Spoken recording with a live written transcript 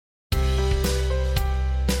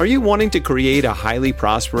Are you wanting to create a highly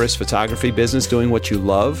prosperous photography business doing what you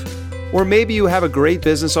love? Or maybe you have a great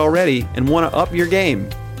business already and want to up your game?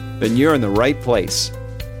 Then you're in the right place.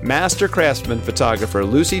 Master craftsman photographer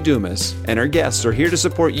Lucy Dumas and her guests are here to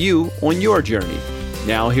support you on your journey.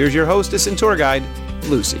 Now here's your hostess and tour guide,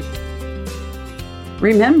 Lucy.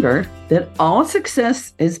 Remember that all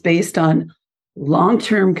success is based on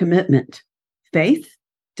long-term commitment, faith,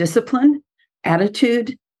 discipline,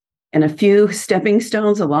 attitude, and a few stepping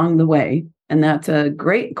stones along the way. And that's a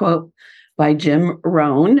great quote by Jim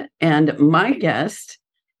Rohn. And my guest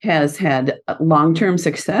has had long-term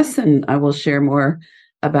success, and I will share more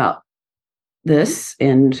about this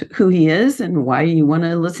and who he is and why you want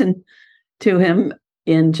to listen to him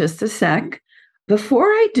in just a sec. Before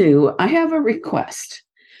I do, I have a request.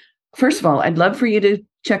 First of all, I'd love for you to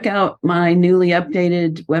check out my newly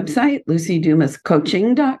updated website,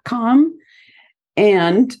 lucydumascoaching.com.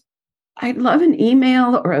 And I'd love an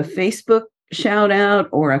email or a Facebook shout out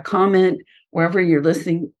or a comment wherever you're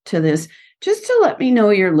listening to this, just to let me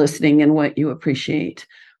know you're listening and what you appreciate.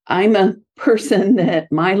 I'm a person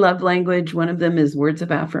that my love language, one of them is words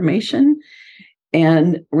of affirmation.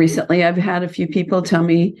 And recently I've had a few people tell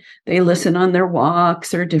me they listen on their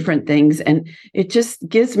walks or different things. And it just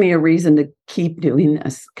gives me a reason to keep doing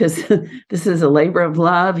this because this is a labor of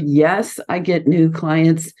love. Yes, I get new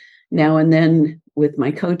clients now and then with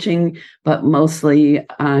my coaching, but mostly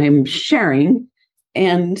I'm sharing.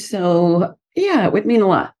 And so, yeah, it would mean a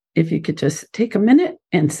lot if you could just take a minute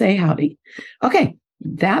and say howdy. Okay,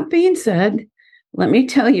 that being said, let me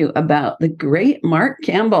tell you about the great Mark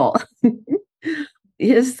Campbell.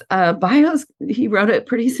 His bios, he wrote it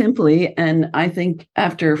pretty simply. And I think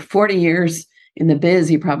after 40 years in the biz,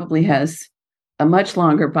 he probably has a much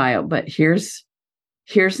longer bio. But here's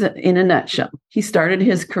in a nutshell. He started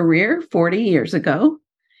his career 40 years ago.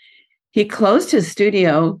 He closed his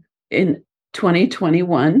studio in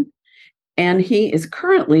 2021, and he is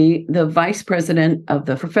currently the vice president of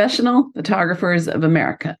the Professional Photographers of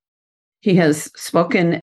America. He has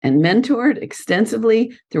spoken and mentored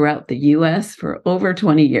extensively throughout the U.S. for over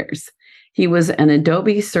 20 years. He was an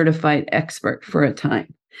Adobe certified expert for a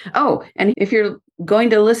time. Oh, and if you're going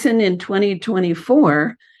to listen in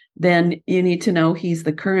 2024, then you need to know he's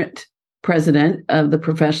the current president of the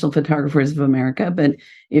Professional Photographers of America. But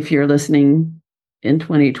if you're listening in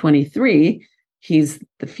 2023, he's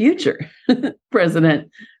the future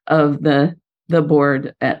president of the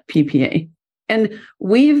board at PPA. And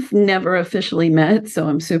we've never officially met, so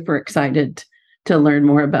I'm super excited to learn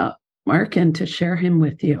more about Mark and to share him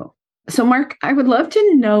with you. So, Mark, I would love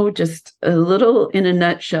to know just a little in a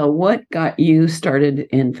nutshell, what got you started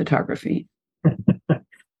in photography?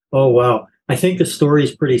 Oh, wow. I think the story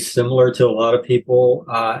is pretty similar to a lot of people.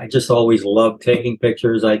 I just always loved taking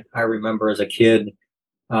pictures. I remember as a kid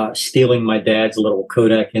stealing my dad's little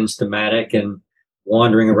Kodak Instamatic and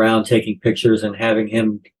wandering around taking pictures and having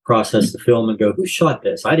him process the film and go, who shot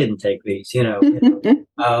this? I didn't take these, and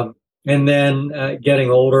then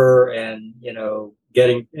getting older and,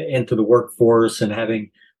 getting into the workforce and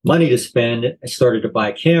having money to spend, I started to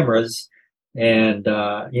buy cameras. And,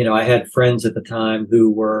 I had friends at the time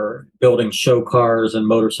who were building show cars and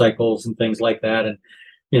motorcycles and things like that. And,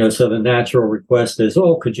 so the natural request is,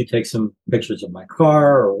 oh, could you take some pictures of my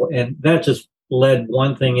car? And that just led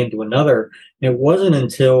one thing into another. It wasn't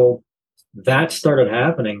until that started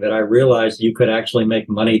happening that I realized you could actually make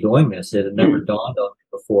money doing this. It had never dawned on me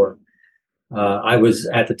before.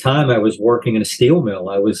 At the time I was working in a steel mill.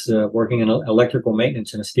 I was working in electrical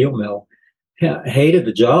maintenance in a steel mill. I hated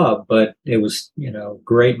the job, but it was,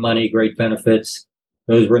 great money, great benefits.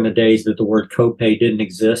 Those were in the days that the word copay didn't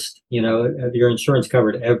exist. Your insurance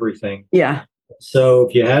covered everything. Yeah. So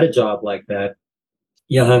if you had a job like that,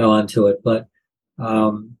 you hung on to it. But,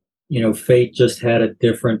 fate just had a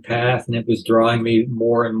different path, and it was drawing me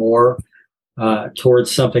more and more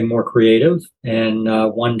towards something more creative. And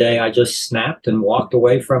one day I just snapped and walked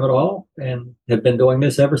away from it all and have been doing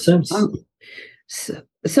this ever since.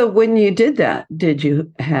 So when you did that, did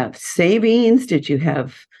you have savings? Did you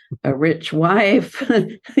have a rich wife?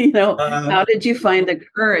 How did you find the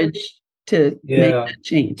courage to make that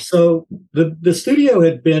change? So the studio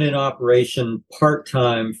had been in operation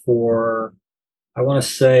part-time for, I want to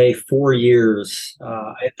say, 4 years.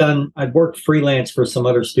 I'd worked freelance for some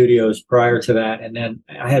other studios prior to that. And then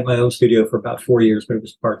I had my own studio for about 4 years, but it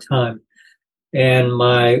was part-time. And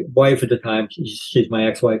my wife at the time, she's my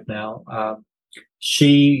ex-wife now,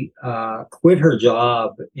 she quit her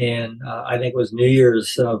job in, I think it was New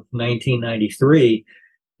Year's of 1993.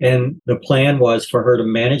 And the plan was for her to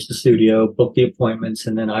manage the studio, book the appointments,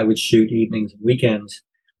 and then I would shoot evenings and weekends.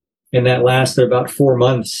 And that lasted about 4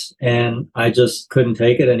 months, and I just couldn't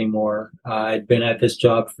take it anymore. I'd been at this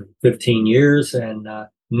job for 15 years and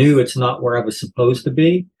knew it's not where I was supposed to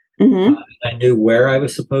be. Mm-hmm. I knew where I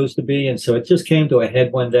was supposed to be. And so it just came to a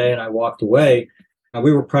head one day, and I walked away.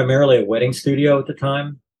 We were primarily a wedding studio at the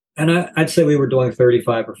time. And I'd say we were doing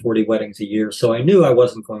 35 or 40 weddings a year. So I knew I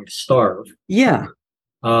wasn't going to starve. Yeah.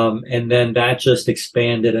 And then that just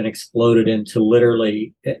expanded and exploded into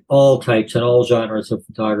literally all types and all genres of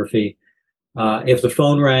photography. If the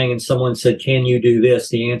phone rang and someone said, "Can you do this?"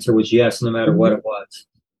 the answer was yes, no matter what it was.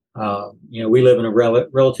 We live in a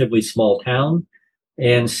relatively small town.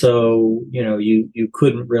 And so, you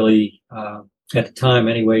couldn't really, at the time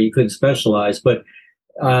anyway, you couldn't specialize. But,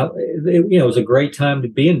 it was a great time to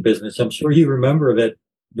be in business. I'm sure you remember that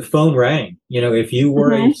the phone rang. If you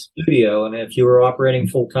were a studio and if you were operating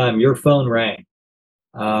full time, your phone rang.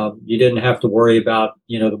 You didn't have to worry about,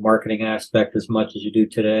 the marketing aspect as much as you do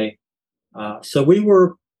today. So we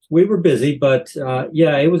were busy, but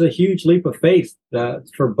it was a huge leap of faith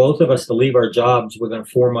for both of us to leave our jobs within a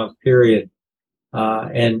 4-month period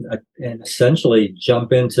and essentially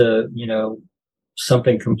jump into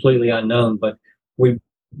something completely unknown. But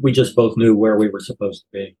we just both knew where we were supposed to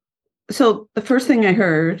be. So the first thing I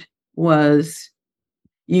heard was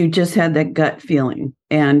you just had that gut feeling,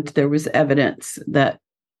 and there was evidence that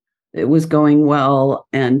it was going well,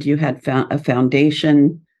 and you had found a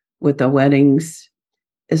foundation with the weddings.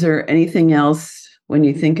 Is there anything else when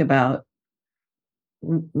you think about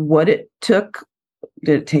what it took?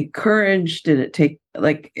 Did it take courage? Did it take,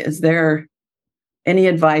 is there any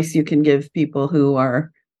advice you can give people who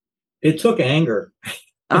are? It took anger.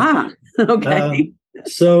 Okay.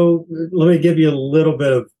 So let me give you a little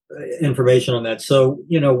bit of information on that. So,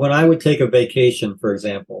 when I would take a vacation, for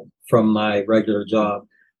example, from my regular job,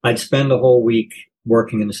 I'd spend the whole week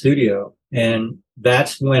working in the studio. And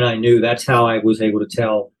that's when I knew, that's how I was able to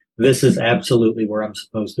tell this is absolutely where I'm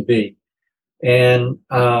supposed to be. And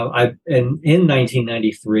in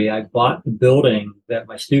 1993, I bought the building that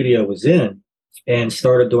my studio was in and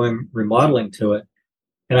started doing remodeling to it.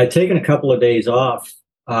 And I'd taken a couple of days off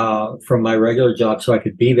from my regular job so I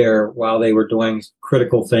could be there while they were doing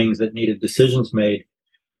critical things that needed decisions made.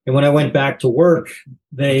 And when I went back to work,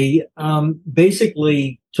 they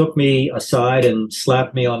basically took me aside and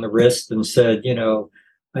slapped me on the wrist and said,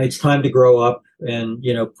 it's time to grow up and,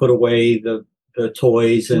 put away the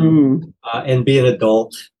toys and be an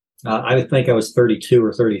adult. I would think I was 32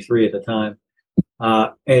 or 33 at the time.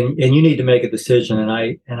 And you need to make a decision. And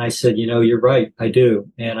I said, you're right. I do.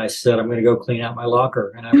 And I said, I'm going to go clean out my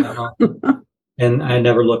locker. And I went on and I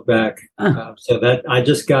never looked back. So that I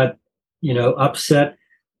just got, upset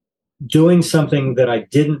doing something that I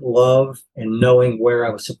didn't love and knowing where I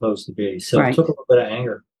was supposed to be. So It took a little bit of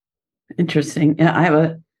anger. Interesting. Yeah, I have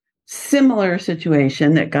a similar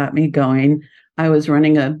situation that got me going. I was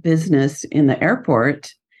running a business in the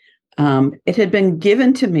airport. It had been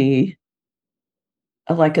given to me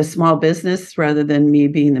like a small business rather than me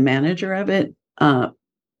being the manager of it,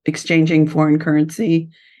 exchanging foreign currency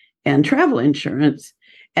and travel insurance.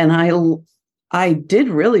 And I did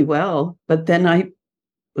really well, but then I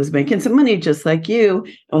was making some money just like you.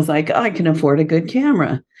 I was like, I can afford a good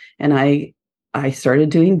camera. And I started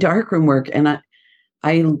doing darkroom work, and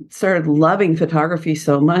I started loving photography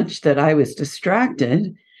so much that I was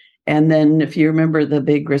distracted. And then if you remember the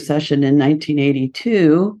big recession in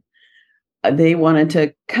 1982, they wanted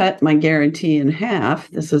to cut my guarantee in half.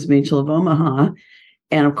 This was Mutual of Omaha.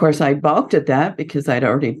 And of course, I balked at that because I'd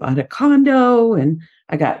already bought a condo and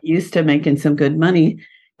I got used to making some good money,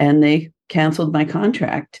 and they canceled my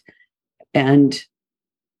contract. And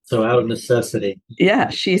so out of necessity. Yeah,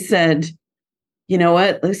 she said, you know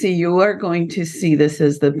what, Lucy, you are going to see this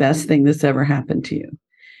as the best thing that's ever happened to you.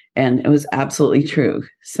 And it was absolutely true.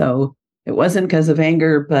 So it wasn't because of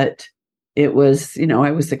anger, but it was,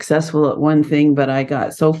 I was successful at one thing, but I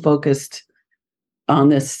got so focused on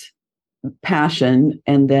this passion.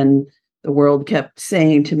 And then the world kept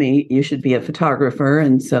saying to me, you should be a photographer.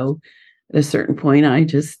 And so at a certain point, I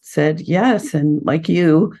just said yes. And like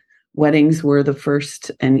you, weddings were the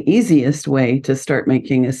first and easiest way to start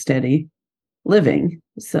making a steady living.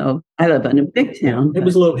 So I live in a big town. It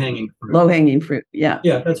was low-hanging fruit. Low-hanging fruit, yeah.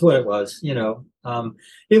 Yeah, that's what it was.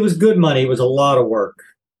 It was good money. It was a lot of work.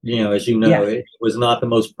 As you know, Yeah. It was not the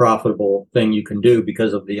most profitable thing you can do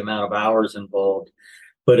because of the amount of hours involved,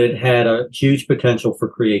 but it had a huge potential for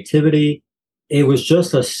creativity. It was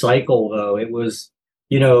just a cycle, though. It was,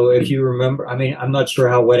 if you remember, I'm not sure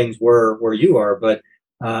how weddings were where you are, but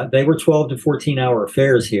they were 12 to 14 hour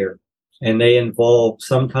affairs here. and they involved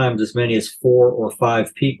sometimes as many as 4 or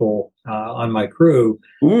 5 people on my crew,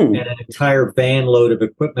 and an entire van load of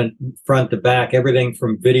equipment front to back, everything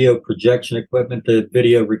from video projection equipment to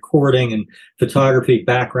video recording and photography,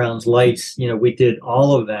 backgrounds, lights. We did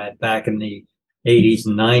all of that back in the 80s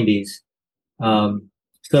and 90s.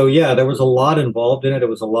 So yeah, there was a lot involved in it. It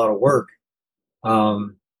was a lot of work.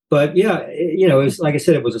 But yeah, it was, like I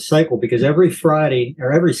said, it was a cycle, because every Friday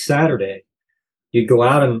or every Saturday you'd go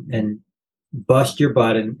out and bust your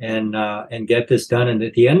butt and get this done. And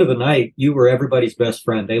at the end of the night, you were everybody's best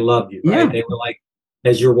friend. They loved you, right? Yeah. They were like,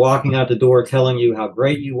 as you're walking out the door, telling you how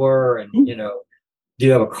great you were, and do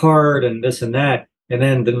you have a card and this and that. And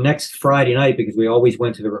then the next Friday night, because we always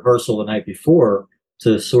went to the rehearsal the night before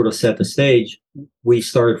to sort of set the stage, we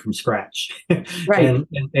started from scratch. Right.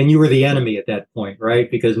 and you were the enemy at that point, right?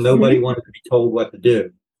 Because nobody wanted to be told what to do.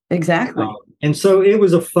 Exactly. And so it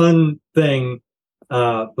was a fun thing,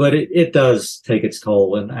 but it does take its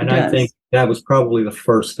toll. And I think that was probably the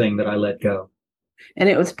first thing that I let go. And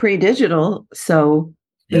it was pre-digital, so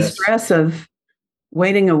the stress of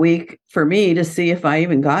waiting a week for me to see if I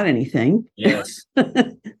even got anything. Yes.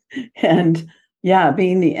 And yeah,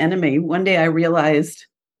 being the enemy. One day I realized,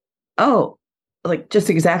 like just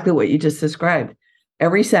exactly what you just described.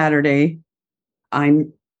 Every Saturday,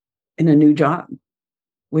 I'm in a new job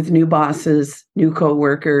with new bosses, new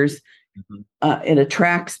coworkers. It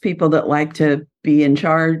attracts people that like to be in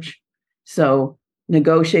charge. So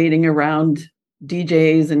negotiating around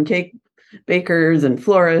DJs and cake bakers and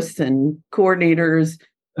florists and coordinators.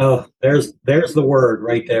 Oh, there's the word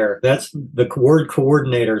right there. That's the word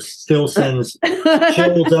coordinator still sends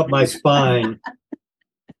chills up my spine,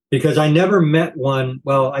 because I never met one.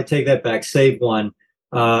 Well, I take that back, save one.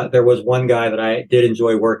 There was one guy that I did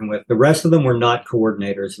enjoy working with. The rest of them were not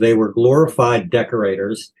coordinators. They were glorified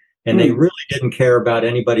decorators, and they really didn't care about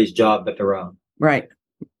anybody's job but their own. Right.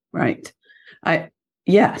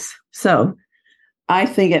 Yes. So I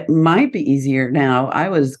think it might be easier now. I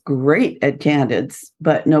was great at candids,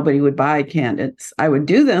 but nobody would buy candids. I would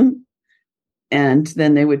do them, and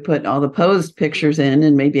then they would put all the posed pictures in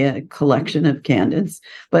and maybe a collection of candids.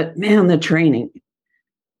 But man, the training,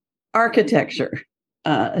 architecture,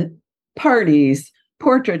 parties,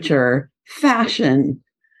 portraiture, fashion,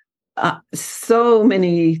 so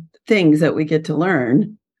many things that we get to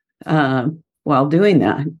learn while doing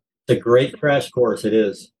that. It's a great crash course. It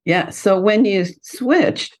is. Yeah. So when you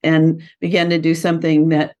switched and began to do something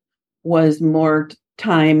that was more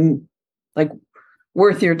time, like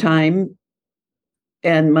worth your time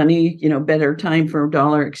and money, better time for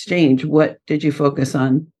dollar exchange, what did you focus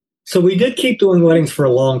on? So we did keep doing weddings for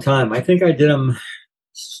a long time. I think I did them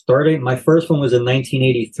starting, my first one was in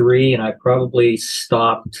 1983, and I probably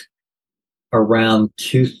stopped around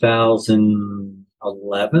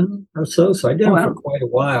 2011 or so. So I did them for quite a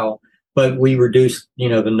while, but we reduced,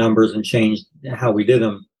 the numbers and changed how we did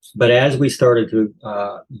them. But as we started to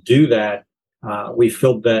do that, we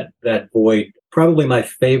filled that void. Probably my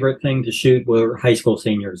favorite thing to shoot were high school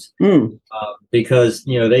seniors, because,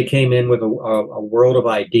 they came in with a world of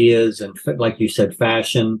ideas and, like you said,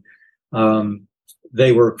 fashion.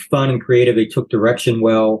 They were fun and creative. They took direction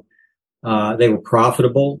well. They were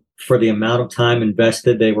profitable for the amount of time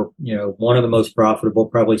invested. They were, one of the most profitable,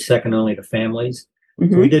 probably second only to families.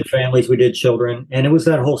 So we did families, we did children, and it was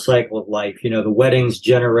that whole cycle of life. The weddings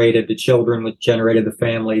generated the children, which generated the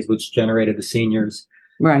families, which generated the seniors.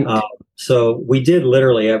 Right. So we did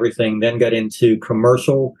literally everything, then got into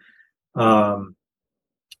commercial, corporate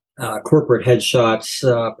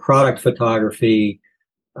headshots, product photography.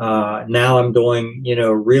 Now I'm doing,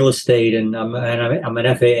 real estate, and I'm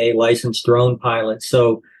an FAA licensed drone pilot.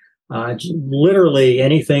 So literally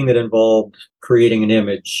anything that involved creating an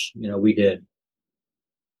image, we did.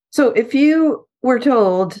 So if you were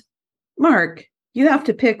told, Mark, you have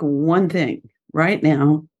to pick one thing right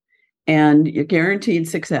now, and you're guaranteed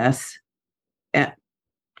success at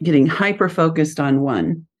getting hyper-focused on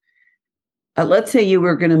one. Let's say you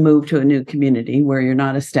were going to move to a new community where you're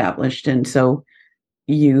not established, and so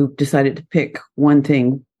you decided to pick one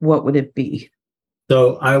thing. What would it be?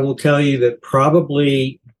 So I will tell you that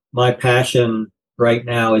probably my passion right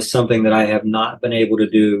now is something that I have not been able to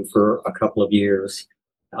do for a couple of years.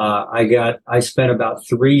 I spent about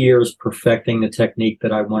 3 years perfecting the technique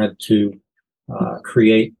that I wanted to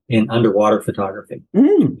create in underwater photography.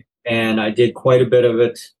 And I did quite a bit of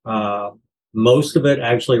it, most of it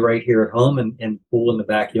actually right here at home in pool in the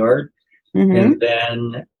backyard. And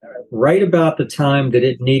then right about the time that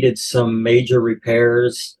it needed some major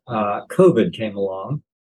repairs, COVID came along.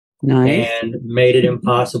 Nice. and made it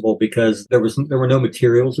impossible because there were no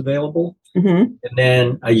materials available. Mm-hmm. And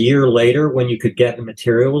then a year later, when you could get the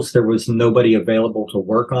materials, there was nobody available to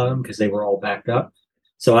work on them because they were all backed up.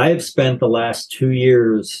 So I have spent the last 2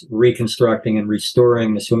 years reconstructing and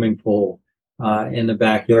restoring the swimming pool in the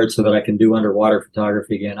backyard so that I can do underwater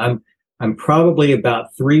photography again. I'm probably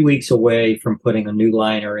about 3 weeks away from putting a new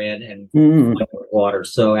liner in and water.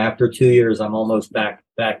 So after 2 years, I'm almost back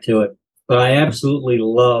to it. But I absolutely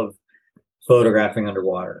love photographing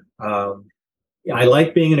underwater. I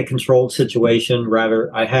like being in a controlled situation.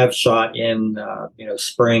 Rather, I have shot in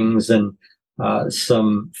springs and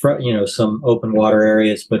some open water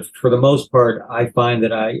areas, but for the most part, I find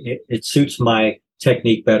that it suits my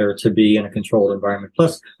technique better to be in a controlled environment.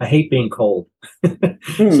 Plus, I hate being cold,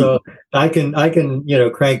 so I can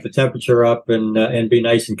crank the temperature up and be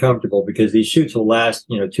nice and comfortable because these shoots will last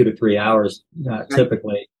 2 to 3 hours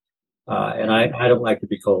typically, and I don't like to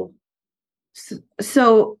be cold.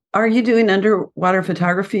 So, are you doing underwater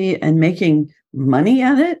photography and making money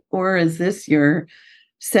at it, or is this your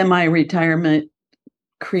semi-retirement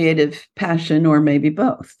creative passion, or maybe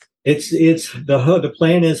both? It's the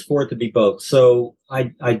plan is for it to be both. So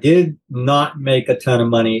I did not make a ton of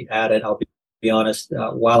money at it. I'll be honest.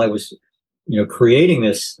 While I was creating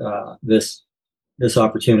this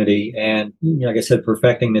opportunity and like I said,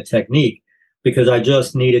 perfecting the technique, because I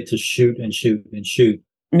just needed to shoot and shoot and shoot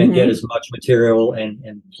and get as much material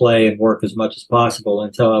and play and work as much as possible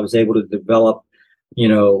until I was able to develop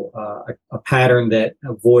a pattern that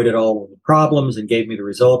avoided all of the problems and gave me the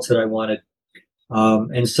results that I wanted.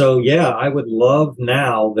 And so, yeah, I would love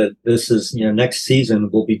now that this is, next season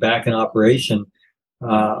we'll be back in operation.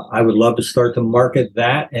 I would love to start to market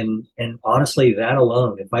that. And honestly, that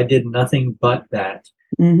alone, if I did nothing but that,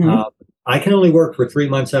 I can only work for 3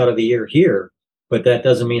 months out of the year here, but that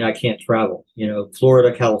doesn't mean I can't travel.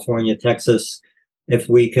 Florida, California, Texas, if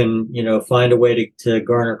we can, find a way to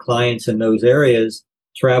garner clients in those areas,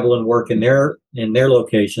 travel and work in their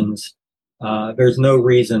locations, there's no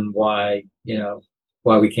reason why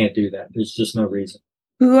we can't do that. There's just no reason.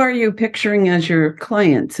 Who are you picturing as your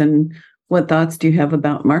clients, and what thoughts do you have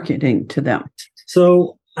about marketing to them?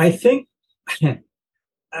 So I think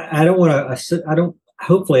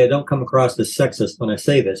hopefully I don't come across as sexist when I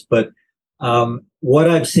say this, but what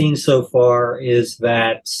I've seen so far is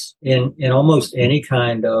that in almost any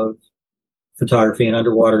kind of photography, and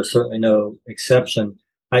underwater is certainly no exception,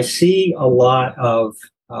 I see a lot of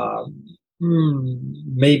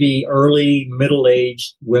maybe early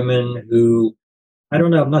middle-aged women who, I don't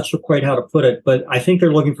know, I'm not sure quite how to put it, but I think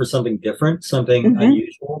they're looking for something different, something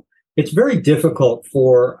unusual. It's very difficult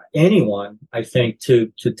for anyone, I think,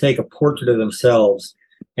 to take a portrait of themselves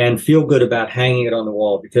and feel good about hanging it on the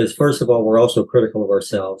wall, because first of all, we're also critical of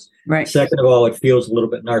ourselves. Right. Second of all, it feels a little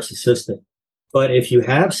bit narcissistic. But if you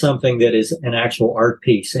have something that is an actual art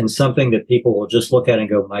piece and something that people will just look at and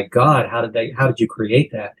go, my God, how did you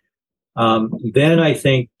create that? Then I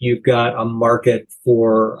think you've got a market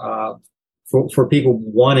for people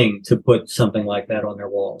wanting to put something like that on their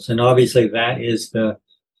walls. And obviously that is the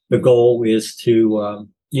goal is to,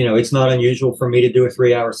 it's not unusual for me to do a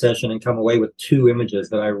 3-hour session and come away with 2 images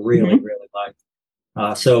that I really, really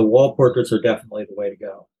like. So wall portraits are definitely the way to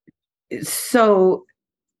go. So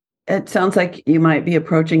it sounds like you might be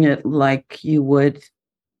approaching it like you would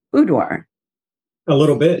boudoir. A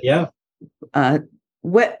little bit, yeah.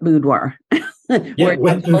 Wet boudoir, where you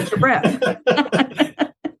have to hold your breath.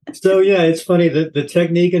 So yeah, it's funny that the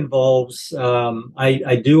technique involves.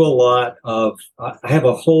 I do a lot of. I have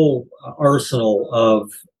a whole arsenal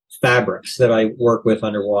of fabrics that I work with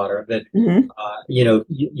underwater. That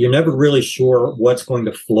you're never really sure what's going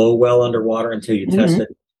to flow well underwater until you test it.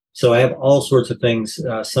 So I have all sorts of things,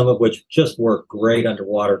 some of which just work great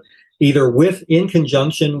underwater, either in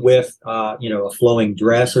conjunction with a flowing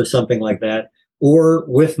dress or something like that, or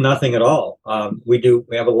with nothing at all. We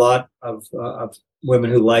have a lot of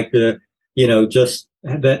women who like to, just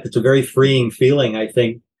that. It's a very freeing feeling, I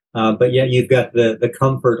think. But yet you've got the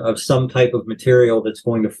comfort of some type of material that's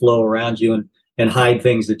going to flow around you and hide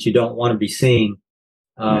things that you don't want to be seeing.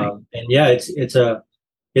 Right. And yeah, it's a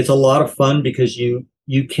lot of fun because you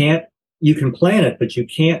can plan it, but you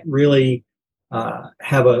can't really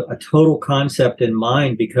have a total concept in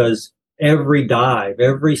mind, because every dive,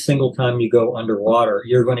 every single time you go underwater,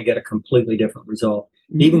 you're going to get a completely different result,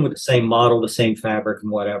 even with the same model, the same fabric,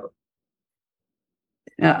 and whatever.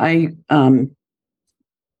 I'm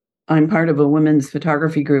part of a women's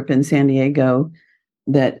photography group in San Diego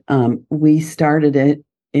that we started it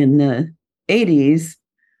in the 80s,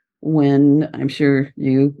 when I'm sure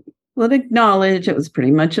you would acknowledge it was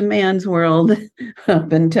pretty much a man's world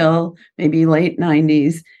up until maybe late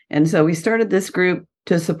 90s. And so we started this group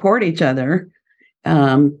to support each other,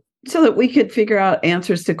 so that we could figure out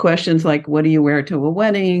answers to questions like, what do you wear to a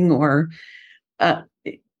wedding? Or, I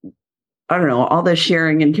don't know, all the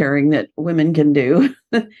sharing and caring that women can do.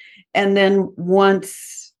 And then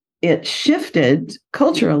once it shifted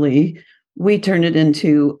culturally, we turned it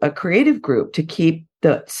into a creative group to keep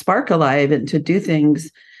the spark alive and to do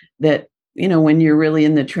things that, when you're really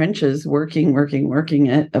in the trenches working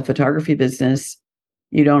at a photography business,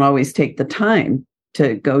 you don't always take the time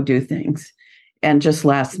to go do things. And just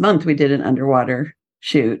last month, we did an underwater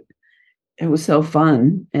shoot. It was so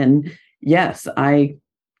fun. And yes, I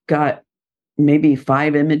got maybe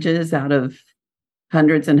 5 images out of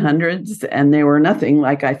hundreds and hundreds, and they were nothing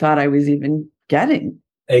like I thought I was even getting.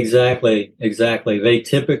 Exactly. They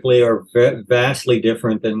typically are vastly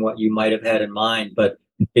different than what you might have had in mind. But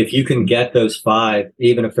if you can get those 5,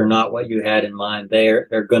 even if they're not what you had in mind, they're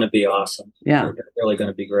going to be awesome. Yeah. They're really going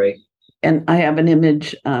to be great. And I have an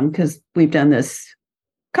image, because we've done this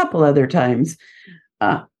a couple other times.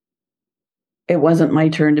 It wasn't my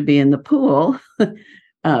turn to be in the pool,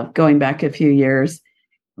 going back a few years,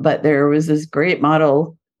 but there was this great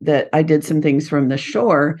model that I did some things from the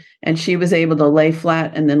shore, and she was able to lay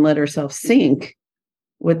flat and then let herself sink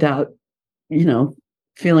without,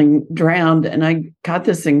 feeling drowned. And I got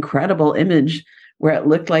this incredible image where it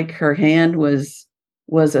looked like her hand was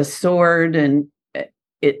a sword, and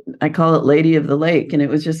I call it Lady of the Lake. And it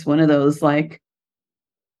was just one of those like,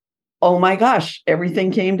 oh my gosh,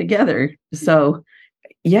 everything came together. So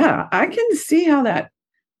yeah, I can see how that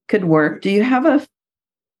could work. Do you have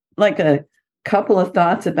a couple of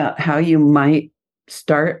thoughts about how you might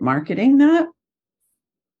start marketing that?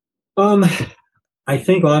 I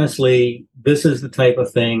think honestly, this is the type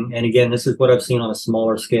of thing. And again, this is what I've seen on a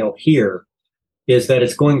smaller scale here, is that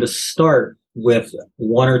it's going to start with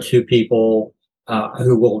 1 or 2 people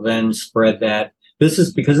who will then spread that. This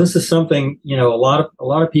is something, a lot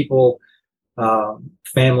of people,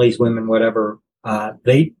 families, women, whatever,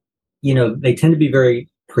 they tend to be very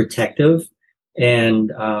protective,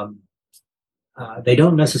 and they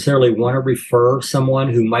don't necessarily want to refer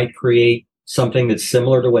someone who might create something that's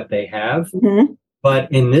similar to what they have. Mm-hmm.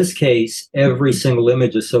 But in this case, every single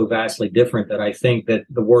image is so vastly different that I think that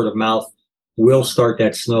the word of mouth will start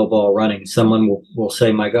that snowball running. Someone will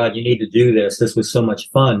say, my God, you need to do this. This was so much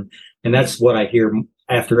fun. And that's what I hear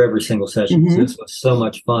after every single session. Mm-hmm. This was so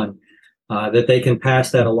much fun, that they can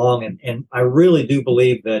pass that along. And I really do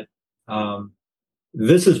believe that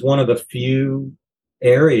this is one of the few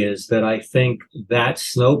areas that I think that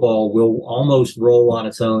snowball will almost roll on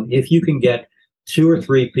its own. If you can get 2 or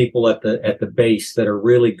 3 people at the base that are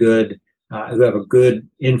really good, who have a good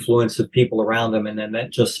influence of people around them, and then that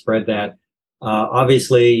just spread that.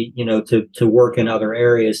 Obviously, to work in other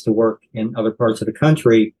areas, to work in other parts of the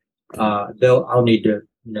country, I'll need to,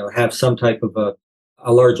 have some type of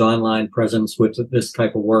a large online presence with this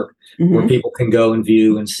type of work, mm-hmm. where people can go and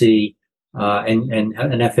view and see, and an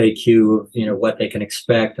FAQ of, what they can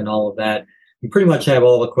expect and all of that. You pretty much have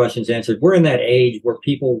all the questions answered. We're in that age where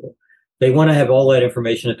people, they want to have all that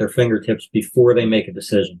information at their fingertips before they make a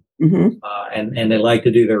decision. Mm-hmm. And they like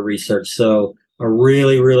to do their research. So a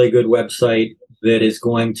really, really good website that is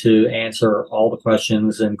going to answer all the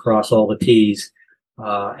questions and cross all the T's.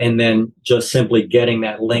 And then just simply getting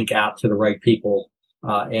that link out to the right people,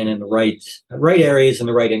 and in the right areas and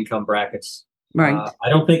the right income brackets. Right. I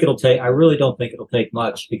really don't think it'll take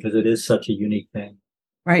much, because it is such a unique thing.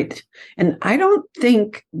 Right. And I don't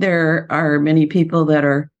think there are many people that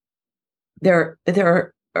are, there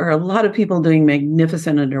are a lot of people doing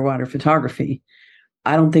magnificent underwater photography.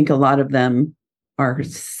 I don't think a lot of them are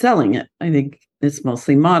selling it. I think it's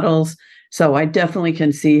mostly models. So I definitely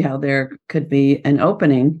can see how there could be an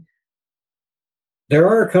opening.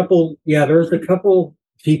 There's a couple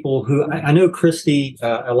people who I know. Christy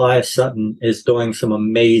Elias Sutton is doing some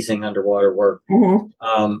amazing underwater work.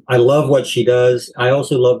 Mm-hmm. I love what she does. I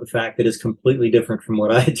also love the fact that it's completely different from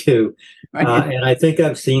what I do. Right. And I think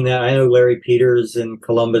I've seen that. I know Larry Peters in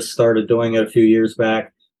Columbus started doing it a few years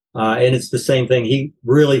back. And it's the same thing. He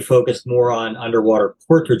really focused more on underwater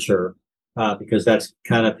portraiture, because that's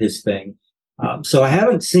kind of his thing. So I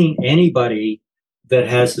haven't seen anybody that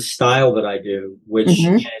has the style that I do, which,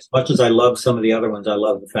 mm-hmm. As much as I love some of the other ones, I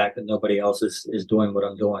love the fact that nobody else is doing what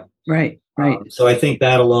I'm doing. Right. So I think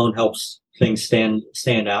that alone helps things stand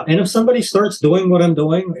out. And if somebody starts doing what I'm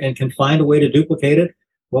doing and can find a way to duplicate it,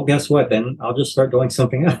 well, guess what? Then I'll just start doing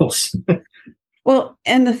something else. Well,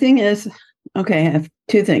 and the thing is, okay, I have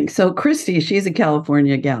 2 things. So Christy, she's a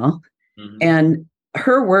California gal, mm-hmm. and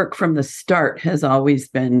her work from the start has always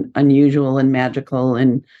been unusual and magical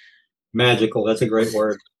and Magical. That's a great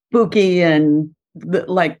word. spooky. And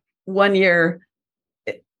like one year,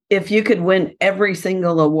 if you could win every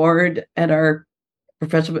single award at our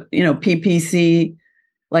professional, PPC,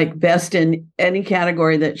 like best in any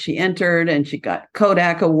category that she entered, and she got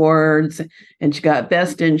Kodak awards, and she got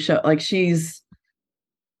best in show. Like, she's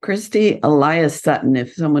Christy Elias Sutton,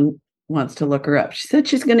 if someone wants to look her up. She said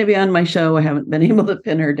she's going to be on my show. I haven't been able to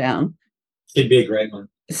pin her down. She'd be a great one.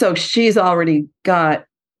 So she's already got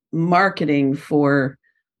marketing for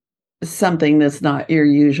something that's not your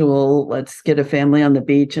usual, let's get a family on the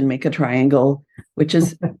beach and make a triangle, which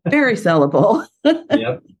is very sellable.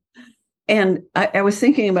 Yep. And I was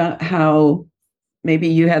thinking about how maybe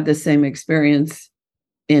you had the same experience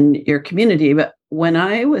in your community, but when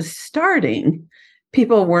I was starting,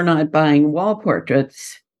 people were not buying wall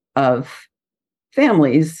portraits of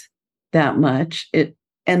families that much.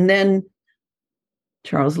 And then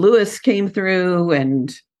Charles Lewis came through,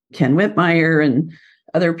 and Ken Whitmire and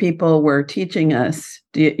other people were teaching us.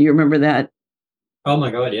 Do you remember that? Oh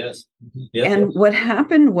my God, yes. Yep, and yep. What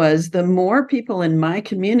happened was the more people in my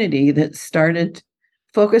community that started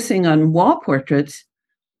focusing on wall portraits,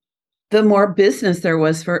 the more business there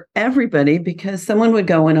was for everybody, because someone would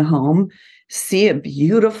go in a home, see a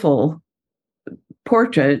beautiful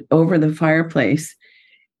portrait over the fireplace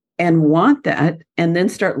and want that, and then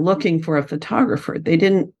start looking for a photographer. They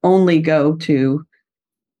didn't only go to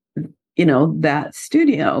that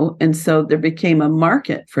studio. And so there became a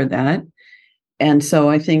market for that. And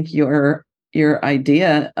so I think your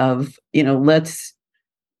idea of, let's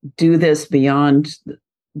do this beyond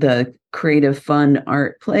the creative, fun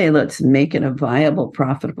art play, let's make it a viable,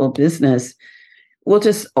 profitable business, we'll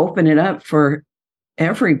just open it up for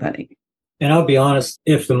everybody. And I'll be honest,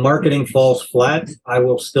 if the marketing falls flat, I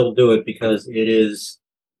will still do it, because it is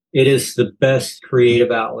the best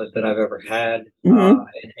creative outlet that I've ever had in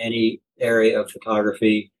any area of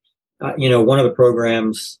photography. One of the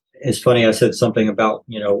programs, it's funny, I said something about,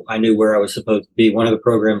 I knew where I was supposed to be. One of the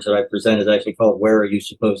programs that I present is actually called Where Are You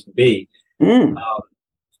Supposed to Be?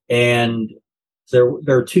 And there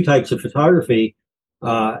are two types of photography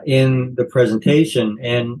in the presentation,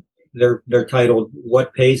 and they're titled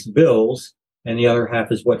What Pays the Bills, and the other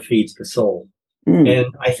half is What Feeds the Soul.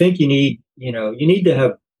 And I think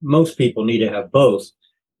most people need to have both.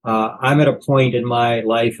 I'm at a point in my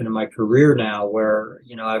life and in my career now where,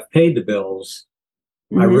 I've paid the bills.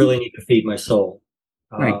 I really need to feed my soul.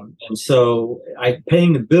 Right. And so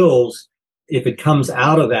paying the bills, if it comes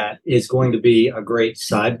out of that, is going to be a great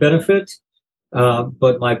side benefit.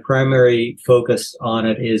 But my primary focus on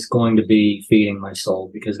it is going to be feeding my soul,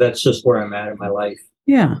 because that's just where I'm at in my life.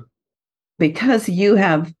 Yeah. Because you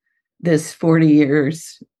have this 40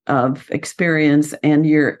 years of experience, and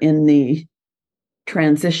you're in the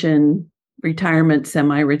transition, retirement,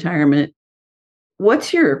 semi-retirement.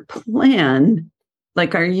 What's your plan?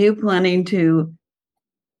 Like, are you planning to,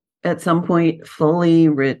 at some point, fully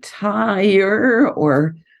retire,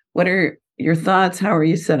 or what are your thoughts? How are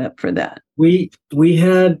you set up for that? We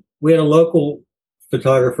had a local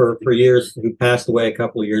photographer for years who passed away a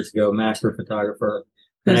couple of years ago, master photographer.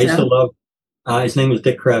 And I used to love, his name was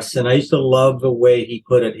Dick Kress, and I used to love the way he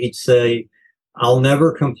put it. He'd say, I'll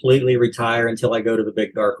never completely retire until I go to the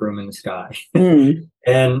big dark room in the sky.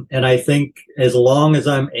 And I think as long as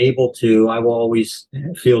I'm able to, I will always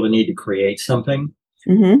feel the need to create something.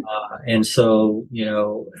 And so,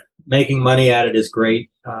 making money at it is great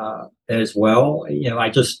as well. I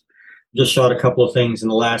just shot a couple of things in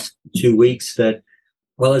the last 2 weeks that,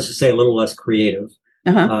 well, let's just say a little less creative.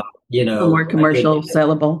 More commercial,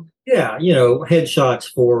 sellable. Yeah, headshots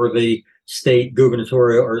for the state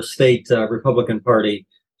gubernatorial or state Republican Party,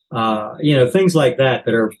 things like that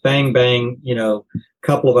are bang, bang,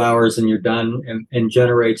 couple of hours and you're done, and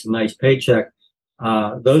generates a nice paycheck.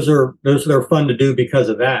 Those are fun to do because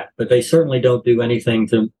of that, but they certainly don't do anything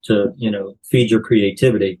to feed your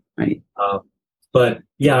creativity. Right. But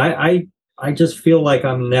yeah, I just feel like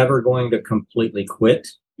I'm never going to completely quit.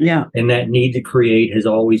 Yeah. And that need to create has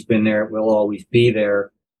always been there. It will always be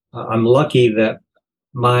there. I'm lucky that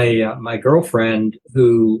my girlfriend,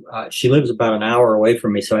 who she lives about an hour away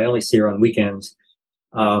from me, so I only see her on weekends.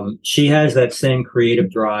 She has that same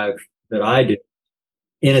creative drive that I do,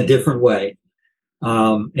 in a different way.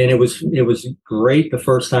 And it was great the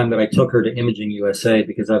first time that I took her to Imaging USA,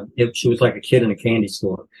 because she was like a kid in a candy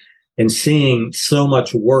store, and seeing so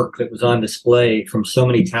much work that was on display from so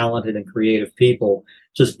many talented and creative people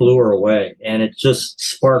just blew her away. And it just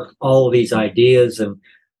sparked all of these ideas, and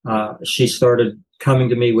she started coming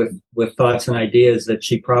to me with thoughts and ideas that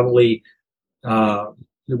she probably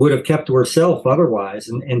would have kept to herself otherwise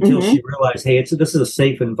until she realized, hey, this is a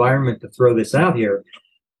safe environment to throw this out here.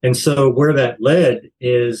 And so where that led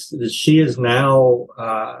is that she is now,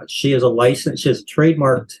 she is a licensed, she has a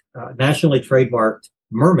trademarked, nationally trademarked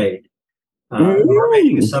mermaid.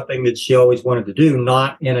 Mermaiding is something that she always wanted to do,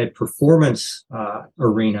 not in a performance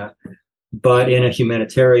arena, but in a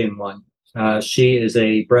humanitarian one. She is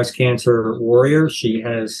a breast cancer warrior. She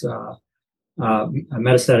has a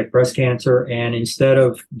metastatic breast cancer. And instead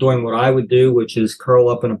of doing what I would do, which is curl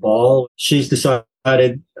up in a ball, she's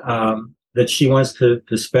decided that she wants to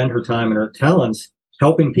spend her time and her talents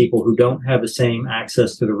helping people who don't have the same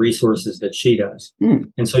access to the resources that she does.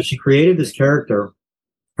 And so she created this character.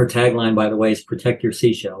 Her tagline, by the way, is "Protect Your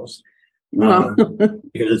Seashells," because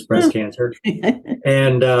it's breast cancer.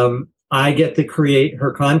 And I get to create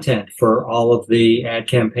her content for all of the ad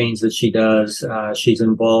campaigns that she does. She's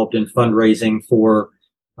involved in fundraising for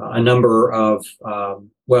a number of,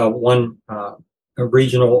 one a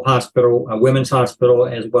regional hospital, a women's hospital,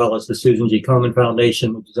 as well as the Susan G. Komen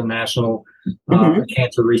Foundation, which is a national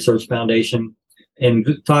cancer research foundation. And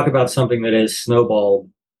talk about something that has snowballed,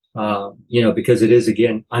 because it is,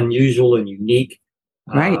 again, unusual and unique.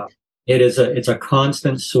 Right. It's a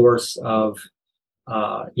constant source of,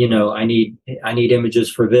 I need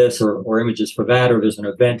images for this or images for that, or there's an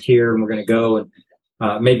event here and we're going to go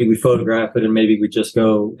and maybe we photograph it and maybe we just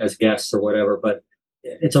go as guests or whatever. But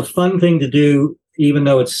it's a fun thing to do, even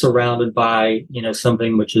though it's surrounded by,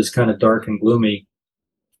 something which is kind of dark and gloomy.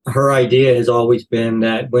 Her idea has always been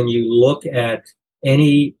that when you look at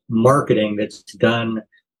any marketing that's done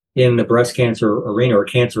in the breast cancer arena or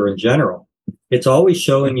cancer in general, it's always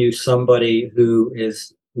showing you somebody who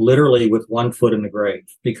is literally with one foot in the grave,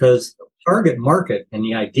 because the target market and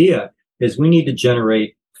the idea is we need to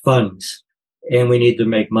generate funds and we need to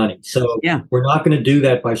make money. So we're not going to do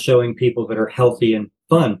that by showing people that are healthy and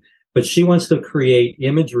fun, but she wants to create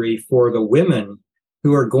imagery for the women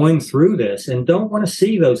who are going through this and don't want to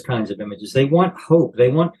see those kinds of images. They want hope. They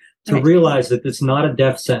want to realize that it's not a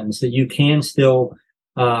death sentence, that you can still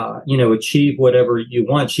achieve whatever you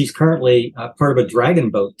want. She's currently part of a dragon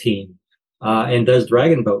boat team and does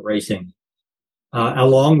dragon boat racing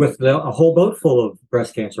along with a whole boat full of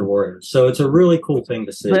breast cancer warriors. So it's a really cool thing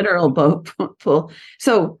to see. Literal boat full.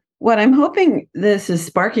 So what I'm hoping this is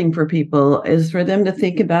sparking for people is for them to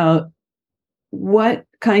think about what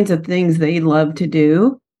kinds of things they love to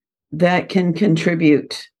do that can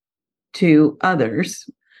contribute to others.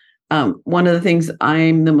 One of the things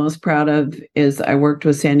I'm the most proud of is I worked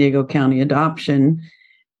with San Diego County Adoption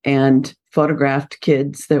and photographed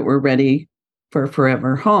kids that were ready for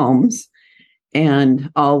forever homes, and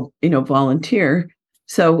I'll, volunteer.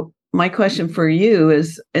 So my question for you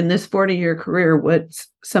is, in this 40-year career, what's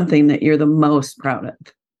something that you're the most proud of?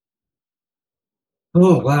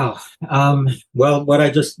 Oh, wow. Well, what I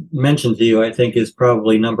just mentioned to you, I think, is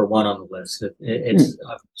probably number one on the list.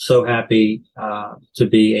 I'm so happy to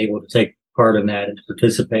be able to take part in that and to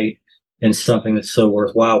participate in something that's so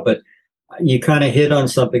worthwhile. But you kind of hit on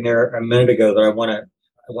something there a minute ago that I want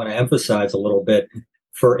to emphasize a little bit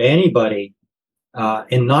for anybody,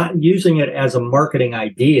 and not using it as a marketing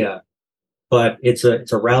idea, but it's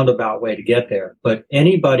a roundabout way to get there. But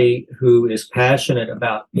anybody who is passionate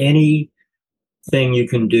about anything you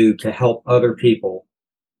can do to help other people,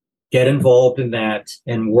 get involved in that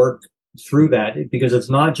and work through that, because it's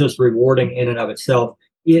not just rewarding in and of itself.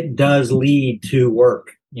 It does lead to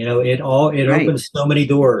work. It opens so many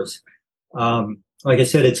doors. Like I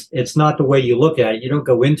said, it's not the way you look at it. You don't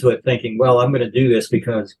go into it thinking, well, I'm going to do this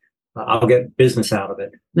because I'll get business out of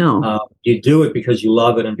it. No, you do it because you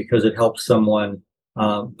love it and because it helps someone.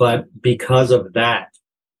 But because of that,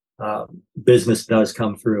 business does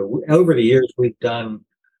come through. Over the years, we've done,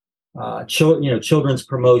 children's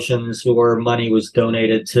promotions where money was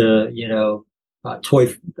donated to,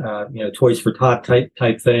 Toys for Tot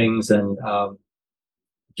type things. And, I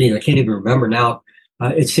can't even remember now.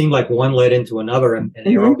 It seemed like one led into another and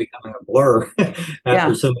they were all becoming a blur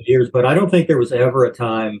after so many years. But I don't think there was ever a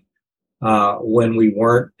time when we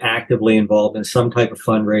weren't actively involved in some type of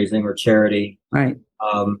fundraising or charity. Right.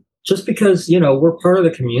 Just because, we're part of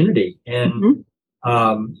the community and,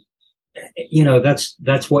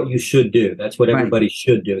 that's what you should do. That's what everybody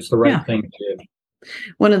should do. It's the right thing to do.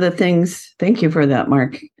 One of the things, thank you for that,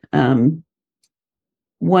 Mark. One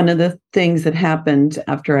of the things that happened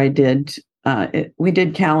after I did, we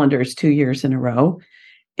did calendars 2 years in a row,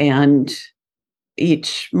 and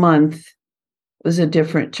each month was a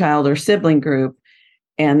different child or sibling group,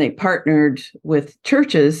 and they partnered with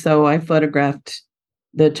churches. So I photographed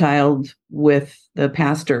the child with the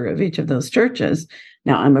pastor of each of those churches.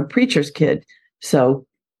 Now, I'm a preacher's kid, so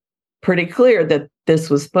pretty clear that this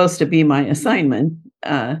was supposed to be my assignment.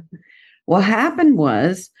 What happened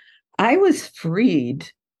was I was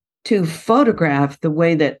freed to photograph the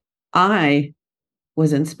way that I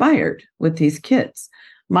was inspired with these kids.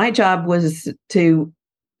 My job was to,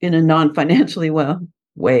 in a non-financially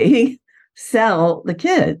way, sell the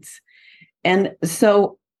kids. And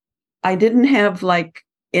so I didn't have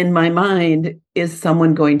in my mind, is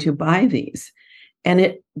someone going to buy these? And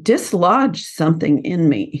it dislodged something in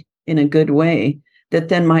me in a good way that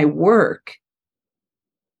then my work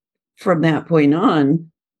from that point on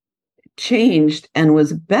changed and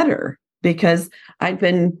was better because I'd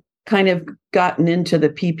been kind of gotten into the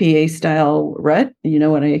PPA style rut. You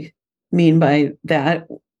know what I mean by that?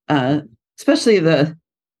 Especially the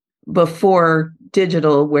before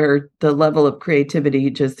digital, where the level of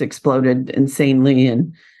creativity just exploded insanely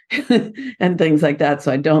and and things like that.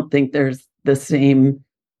 So I don't think there's the same,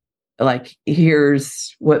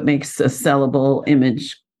 here's what makes a sellable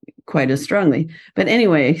image quite as strongly. But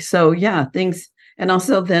anyway, so yeah, things. And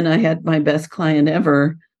also then I had my best client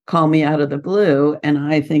ever call me out of the blue. And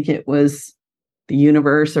I think it was the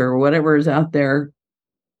universe or whatever is out there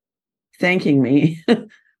thanking me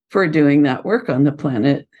for doing that work on the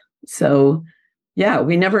planet. So yeah,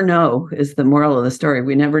 we never know is the moral of the story.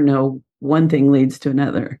 We never know one thing leads to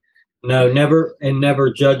another. No, never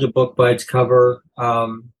judge a book by its cover.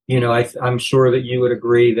 I'm sure that you would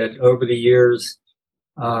agree that over the years,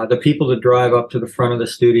 the people that drive up to the front of the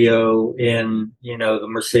studio in, the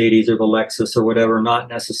Mercedes or the Lexus or whatever, are not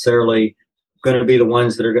necessarily going to be the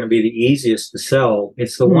ones that are going to be the easiest to sell.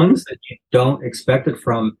 It's the ones that you don't expect it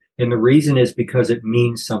from. And the reason is because it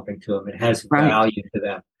means something to them. It has value to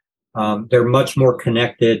them. They're much more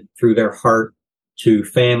connected through their heart to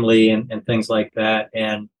family and things like that.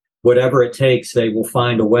 And whatever it takes, they will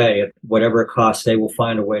find a way. Whatever it costs, they will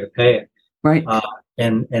find a way to pay it. Right.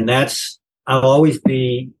 And that's, I'll always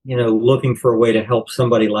be, looking for a way to help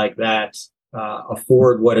somebody like that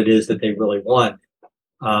afford what it is that they really want.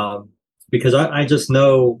 Because I just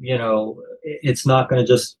know, it's not going to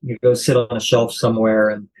just go sit on a shelf somewhere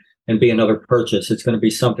and be another purchase. It's going to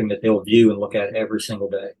be something that they'll view and look at every single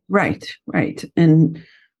day. Right, right. And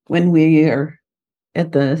when we are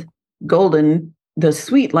at the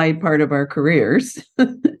sweet light part of our careers,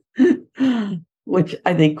 which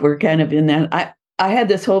I think we're kind of in that. I had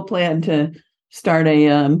this whole plan to start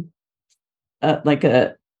not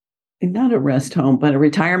a rest home, but a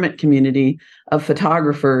retirement community of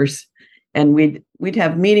photographers. And we'd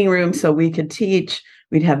have meeting rooms so we could teach.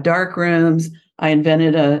 We'd have dark rooms. I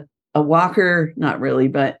invented a walker, not really,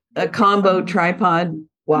 but a combo tripod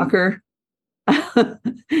walker.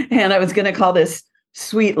 And I was going to call this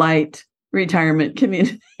Sweet Light Retirement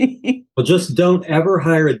Community. Well, just don't ever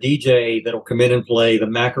hire a DJ that'll come in and play the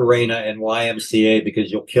Macarena and YMCA because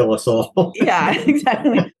you'll kill us all. Yeah,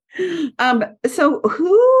 exactly. So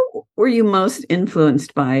who were you most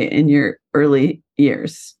influenced by in your early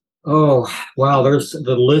years? Oh, wow.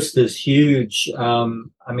 The list is huge.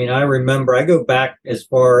 I remember I go back as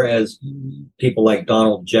far as people like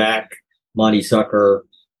Donald Jack, Monty Zucker,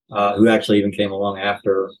 who actually even came along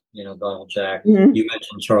after, Donald Jack. Mm-hmm. You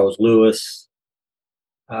mentioned Charles Lewis,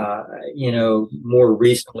 more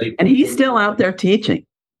recently. And he's still out there teaching.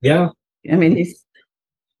 Yeah. I mean, he's,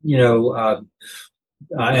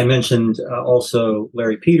 I mentioned also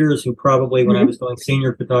Larry Peters, who probably when I was doing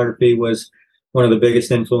senior photography was one of the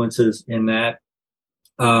biggest influences in that.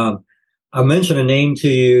 I'll mention a name to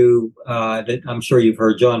you that I'm sure you've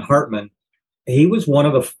heard, John Hartman. He was one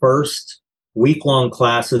of the first week-long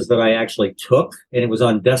classes that I actually took, and it was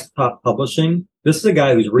on desktop publishing. This is a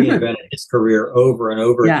guy who's reinvented his career over and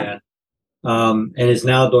over again, and is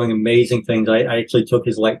now doing amazing things. I actually took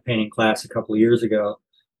his light painting class a couple of years ago,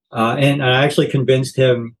 and I actually convinced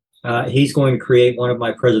him he's going to create one of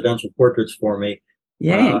my presidential portraits for me.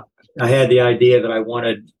 Yay. I had the idea that I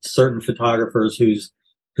wanted certain photographers whose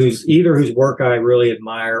work I really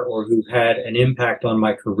admire or who had an impact on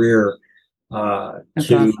my career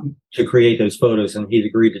to create those photos, and he's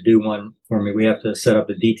agreed to do one for me. We have to set up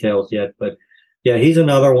the details yet, but yeah, he's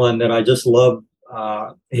another one that I just love.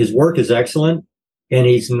 His work is excellent, and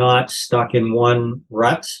he's not stuck in one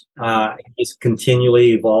rut. He's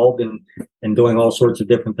continually evolved and doing all sorts of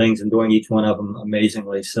different things and doing each one of them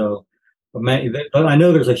amazingly. So I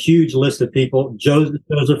know there's a huge list of people.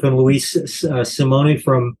 Joseph and Luis Simone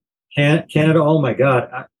from Canada. Oh my God.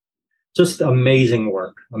 Just amazing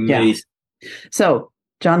work. Amazing. Yeah. So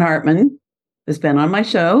John Hartman has been on my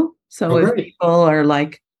show. So if people are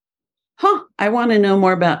like, I want to know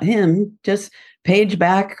more about him, just page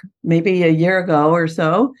back maybe a year ago or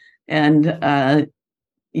so. And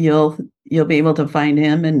you'll be able to find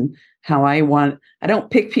him and how I don't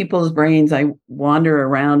pick people's brains. I wander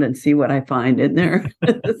around and see what I find in there.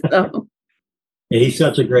 So, Yeah, he's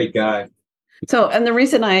such a great guy. and the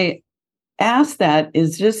reason I ask that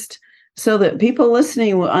is just so that people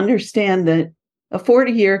listening will understand that a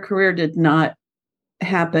 40-year career did not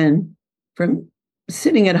happen from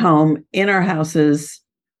sitting at home in our houses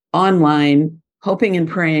online, hoping and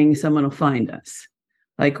praying someone will find us.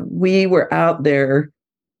 Like, we were out there,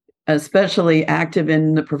 especially active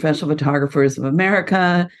in the Professional Photographers of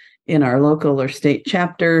America, in our local or state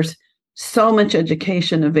chapters, so much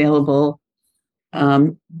education available.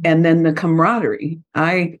 And then the camaraderie.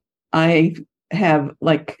 I have,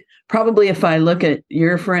 like, probably if I look at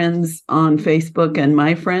your friends on Facebook and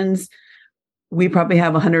my friends, we probably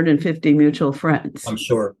have 150 mutual friends. I'm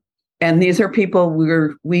sure. And these are people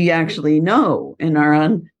we actually know and are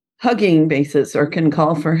on hugging basis or can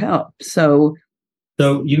call for help. So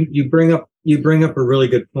you bring up a really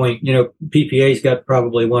good point. PPA's got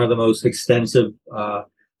probably one of the most extensive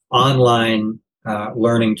online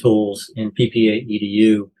learning tools in PPA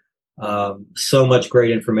EDU. So much great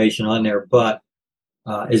information on there, but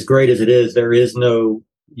as great as it is,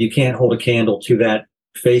 you can't hold a candle to that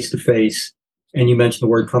face to face. And you mentioned the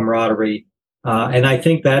word camaraderie. And I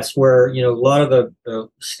think that's where, a lot of the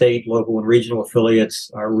state, local, and regional affiliates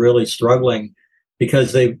are really struggling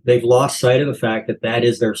because they've lost sight of the fact that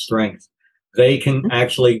is their strength. They can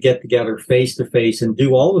actually get together face to face and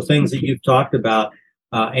do all the things that you've talked about,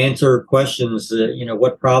 answer questions,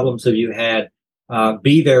 what problems have you had,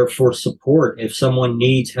 be there for support if someone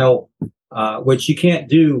needs help, which you can't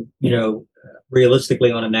do,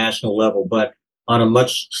 realistically on a national level, but on a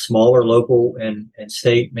much smaller local and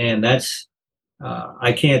state, man, that's,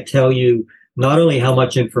 I can't tell you not only how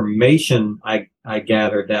much information I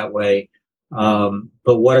gathered that way,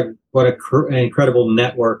 but what an incredible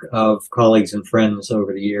network of colleagues and friends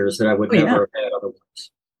over the years that I would never have had otherwise.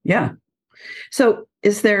 Yeah. So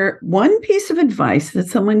is there one piece of advice that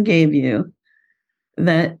someone gave you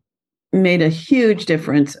that made a huge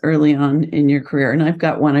difference early on in your career? And I've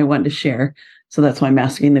got one I wanted to share. So that's why I'm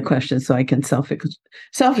asking the question, so I can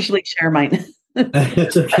selfishly share mine.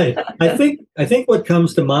 It's okay. I think what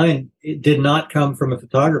comes to mind, it did not come from a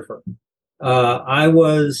photographer.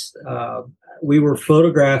 We were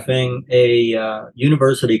photographing a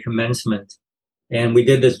university commencement, and we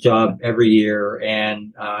did this job every year.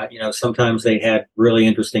 And sometimes they had really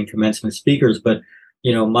interesting commencement speakers, but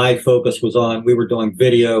my focus was we were doing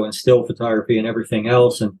video and still photography and everything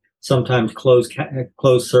else, and sometimes closed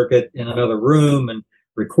circuit in another room and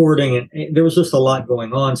recording. And there was just a lot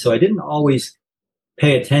going on. So I didn't always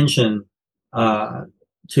pay attention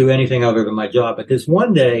to anything other than my job. But this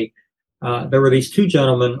one day, there were these two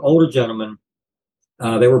gentlemen, older gentlemen.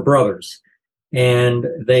 They were brothers, and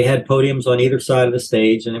they had podiums on either side of the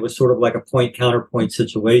stage. And it was sort of like a point counterpoint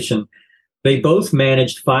situation. They both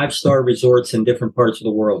managed 5-star resorts in different parts of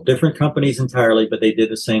the world, different companies entirely, but they did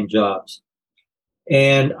the same jobs.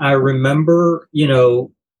 And I remember,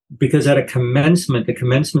 because at a commencement, the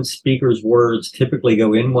commencement speaker's words typically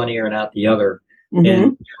go in one ear and out the other. Mm-hmm.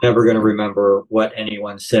 And you're never going to remember what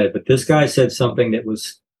anyone said. But this guy said something that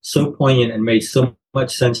was so poignant and made so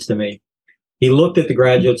much sense to me. He looked at the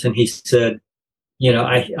graduates and he said,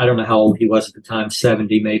 I don't know how old he was at the time,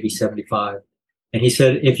 70, maybe 75. And he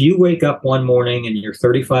said, if you wake up one morning and you're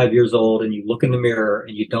 35 years old and you look in the mirror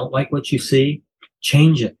and you don't like what you see,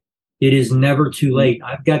 change it. It is never too late.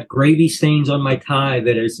 I've got gravy stains on my tie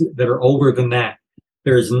that are older than that.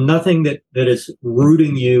 There is nothing that is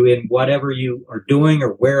rooting you in whatever you are doing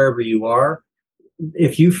or wherever you are.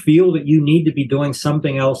 If you feel that you need to be doing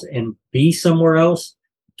something else and be somewhere else,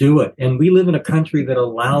 do it. And we live in a country that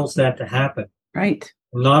allows that to happen. Right.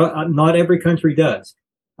 Not every country does,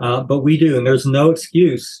 but we do. And there's no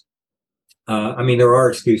excuse. There are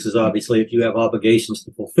excuses, obviously, if you have obligations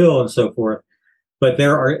to fulfill and so forth. But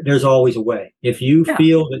there's always a way. If you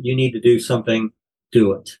feel that you need to do something,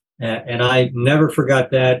 do it. And I never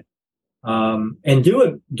forgot that. And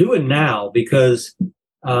do it now, because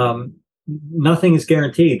nothing is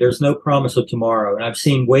guaranteed. There's no promise of tomorrow. And I've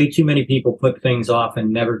seen way too many people put things off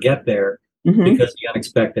and never get there because the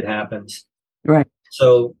unexpected happens. Right.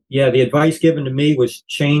 So, yeah, the advice given to me was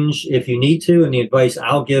change if you need to. And the advice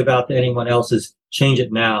I'll give out to anyone else is change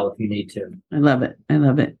it now if you need to. I love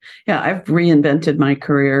it. Yeah, I've reinvented my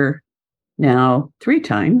career now 3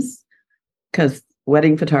 times, because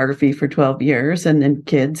wedding photography for 12 years and then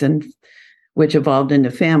kids, and which evolved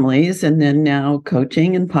into families, and then now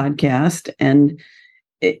coaching and podcast. And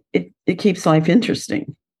it keeps life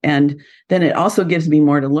interesting. And then it also gives me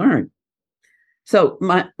more to learn. So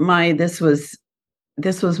this was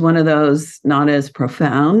this was one of those not as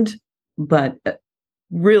profound, but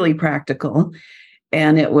really practical.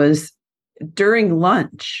 And it was during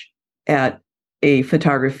lunch at a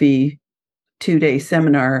photography 2-day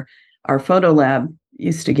seminar our photo lab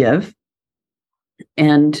used to give.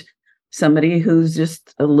 And somebody who's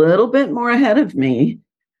just a little bit more ahead of me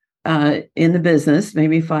in the business,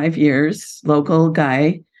 maybe 5 years, local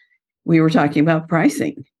guy, we were talking about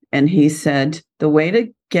pricing. And he said, the way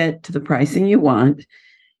to get to the pricing you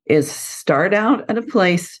is start out at a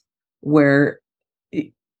place where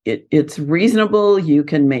it's reasonable, you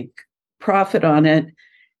can make profit on it.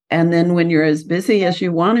 And then when you're as busy as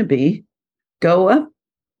you want to be, go up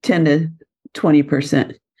 10 to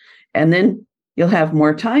 20%. And then you'll have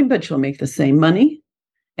more time, but you'll make the same money.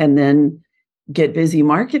 And then get busy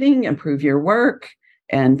marketing, improve your work,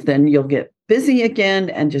 and then you'll get busy again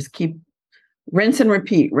and just keep rinse and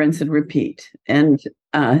repeat. And,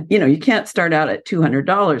 you can't start out at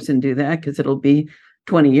 $200 and do that because it'll be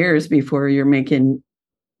 20 years before you're making,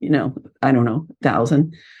 I don't know,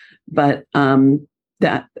 1,000. But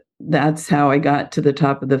that's how I got to the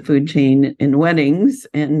top of the food chain in weddings,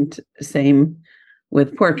 and same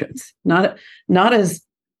with portraits. Not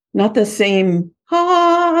the same,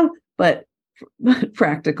 but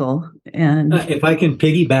practical. And if I can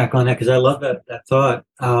piggyback on that, because I love that thought.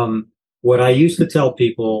 What I used to tell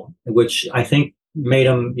people, which I think made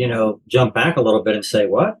them, jump back a little bit and say,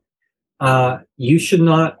 what? You should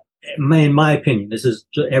not, in my opinion, this is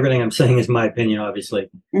everything I'm saying is my opinion, obviously.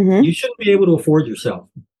 Mm-hmm. You shouldn't be able to afford yourself.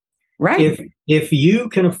 Right. If you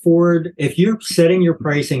can afford, if you're setting your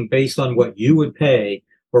pricing based on what you would pay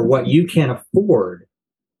or what you can afford,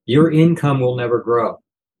 your income will never grow.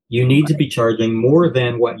 You need to be charging more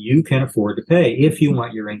than what you can afford to pay if you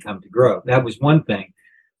want your income to grow. That was one thing.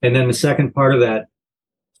 And then the second part of that,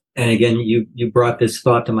 and again, you brought this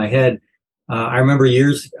thought to my head. I remember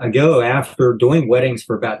years ago, after doing weddings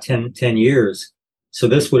for about 10 years, so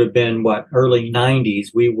this would have been early 90s.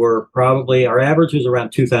 We were probably, our average was around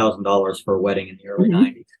 $2,000 for a wedding in the early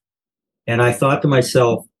 90s. And I thought to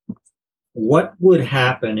myself, what would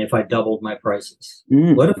happen if I doubled my prices?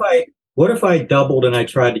 What if I doubled and I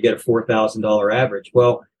tried to get a $4,000 average?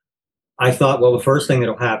 Well, I thought, the first thing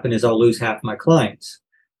that'll happen is I'll lose half my clients.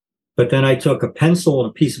 But then I took a pencil and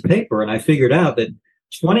a piece of paper and I figured out that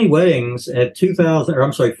 40 weddings at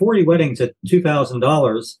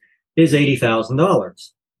 $2,000 is $80,000.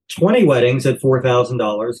 20 weddings at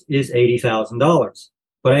 $4,000 is $80,000.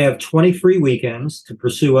 But I have 20 free weekends to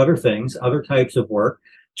pursue other things, other types of work,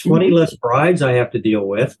 20 less brides I have to deal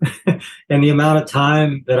with. And the amount of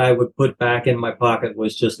time that I would put back in my pocket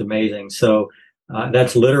was just amazing. So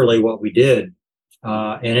that's literally what we did.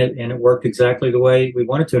 And it worked exactly the way we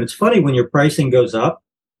wanted to. And it's funny, when your pricing goes up,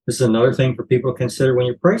 this is another thing for people to consider. When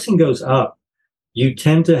your pricing goes up, you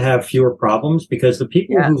tend to have fewer problems because the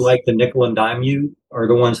people who like the nickel and dime you are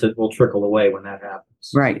the ones that will trickle away when that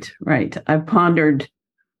happens. Right. I've pondered,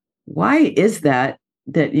 why is that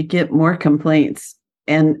you get more complaints?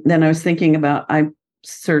 And then I was thinking about, I'm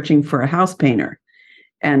searching for a house painter,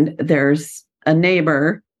 and there's a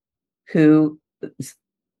neighbor who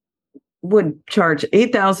would charge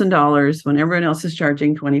 $8,000 when everyone else is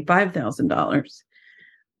charging $25,000.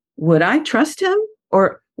 Would I trust him,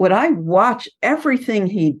 or would I watch everything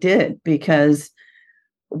he did? Because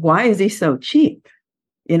why is he so cheap?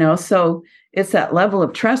 So it's that level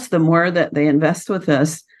of trust. The more that they invest with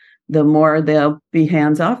us, the more they'll be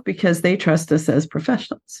hands off because they trust us as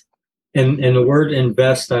professionals. And the word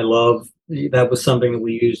invest, I love. That was something that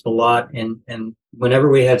we used a lot. And whenever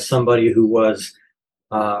we had somebody who was,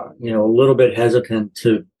 a little bit hesitant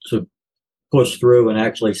to push through and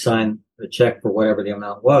actually sign the check for whatever the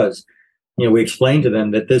amount was, we explained to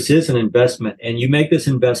them that this is an investment, and you make this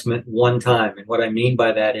investment one time. And what I mean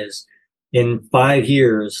by that is, in 5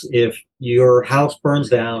 years, if your house burns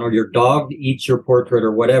down or your dog eats your portrait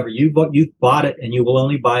or whatever, you've bought it, and you will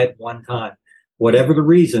only buy it one time. Whatever the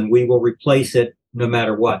reason, we will replace it no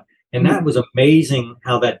matter what. And that was amazing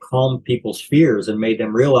how that calmed people's fears and made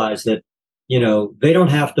them realize that, they don't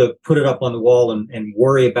have to put it up on the wall and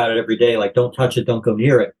worry about it every day. Like, don't touch it, don't go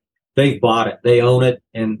near it. They've bought it, they own it.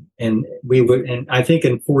 And I think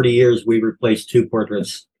in 40 years, we replaced 2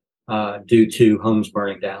 portraits due to homes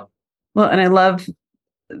burning down. Well, and I love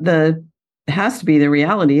it has to be the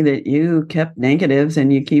reality that you kept negatives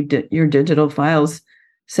and you keep your digital files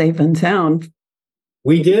safe and sound.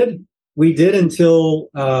 We did until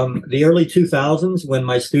the early 2000s, when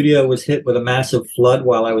my studio was hit with a massive flood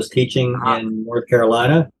while I was teaching in North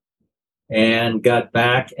Carolina, and got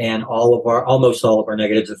back, and almost all of our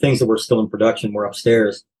negatives, the things that were still in production, were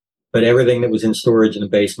upstairs, but everything that was in storage in the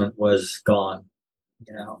basement was gone.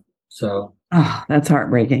 So Oh, that's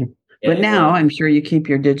heartbreaking. yeah, But now I'm sure you keep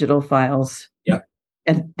your digital files. yeah.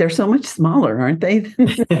 And they're so much smaller, aren't they?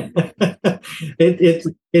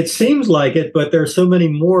 It seems like it, but there's so many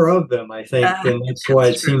more of them, I think, and that's why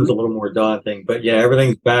That's it seems a true. little more daunting. But yeah,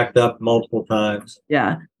 everything's backed up multiple times.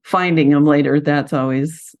 Yeah. Finding them later, that's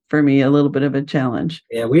always for me a little bit of a challenge.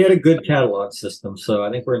 Yeah, we had a good catalog system, so I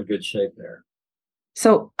think we're in good shape there.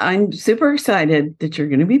 So I'm super excited that you're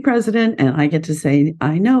going to be president, and I get to say,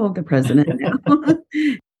 I know the president now.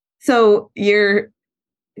 So you're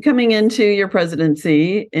coming into your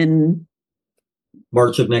presidency in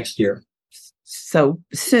March of next year. so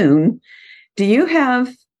soon. Do you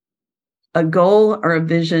have a goal or a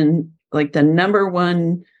vision, like the number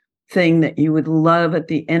one thing that you would love at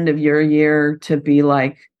the end of your year to be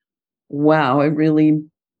like, wow, I really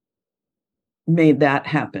made that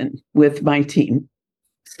happen with my team?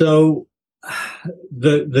 So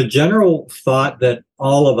the general thought that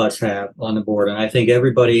all of us have on the board, and I think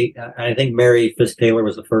everybody, I think Mary Fisk Taylor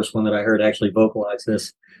was the first one that I heard actually vocalize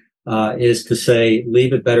this, is to say,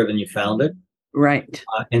 leave it better than you found it. Right.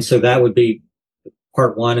 And so that would be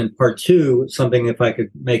part one. And part two, something if I could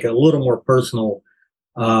make it a little more personal,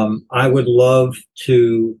 I would love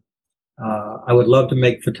to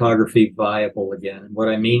make photography viable again. And what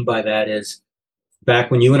I mean by that is back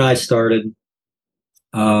when you and I started,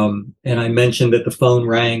 and I mentioned that the phone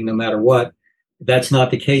rang no matter what, that's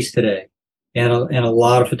not the case today. And a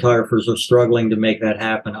lot of photographers are struggling to make that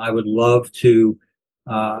happen. I would love to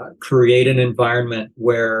create an environment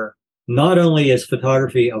where not only is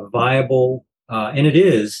photography a viable, and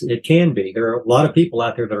it can be. There are a lot of people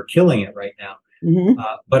out there that are killing it right now. Mm-hmm.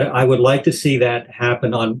 But I would like to see that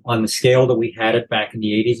happen on the scale that we had it back in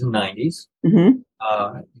the 80s and 90s,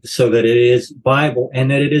 so that it is viable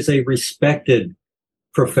and that it is a respected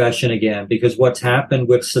profession again. Because what's happened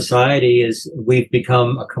with society is we've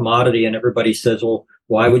become a commodity, and everybody says, well,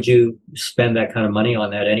 why would you spend that kind of money on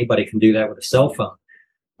that? Anybody can do that with a cell phone.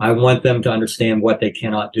 I want them to understand what they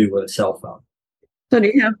cannot do with a cell phone. So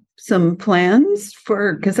do you have some plans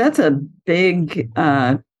for, because that's a big,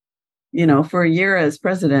 for a year as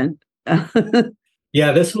president.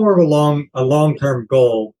 Yeah, this is more of a long-term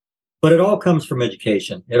goal, but it all comes from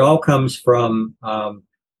education. It all comes from,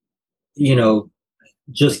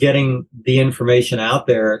 just getting the information out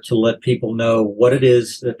there to let people know what it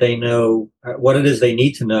is that they know, what it is they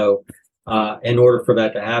need to know in order for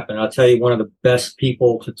that to happen. I'll tell you one of the best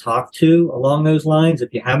people to talk to along those lines,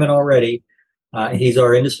 if you haven't already, he's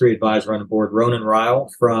our industry advisor on the board, Ronan Ryle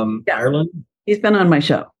from Ireland. He's been on my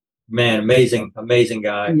show. Man, amazing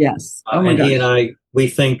guy. Yes. Oh my and gosh. he and I, we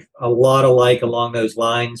think a lot alike along those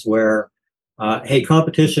lines where, hey,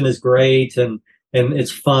 competition is great and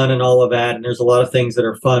it's fun and all of that. And there's a lot of things that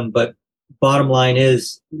are fun, but bottom line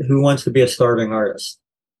is, who wants to be a starving artist?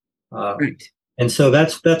 Right. And so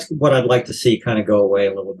that's what I'd like to see kind of go away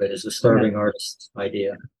a little bit, is the starving artist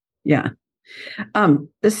idea. Yeah.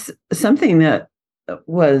 This something that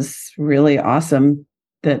was really awesome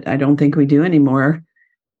that I don't think we do anymore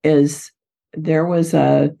is there was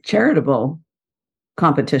a charitable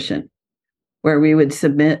competition where we would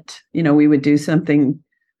submit, we would do something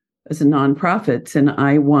as a nonprofits, and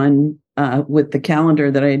I won with the calendar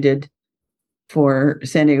that I did for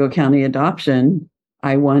San Diego County Adoption.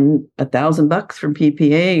 I won $1,000 from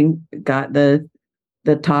PPA and got the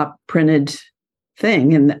top printed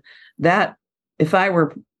thing. And that, if I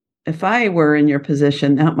were in your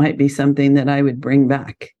position, that might be something that I would bring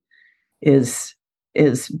back, is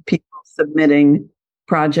people submitting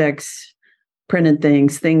projects, printed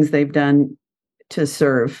things they've done to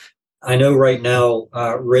serve. I know right now,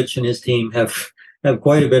 Rich and his team have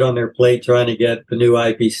quite a bit on their plate trying to get the new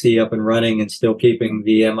IPC up and running and still keeping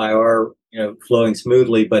the MIR, flowing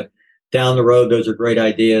smoothly. But down the road, those are great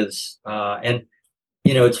ideas. And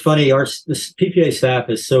it's funny, this PPA staff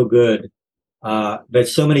is so good that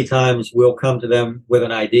so many times we'll come to them with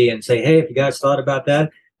an idea and say, hey, have you guys thought about that?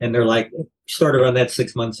 And they're like, started on that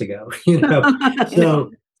 6 months ago. So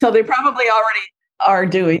they probably already are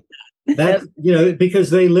doing that, because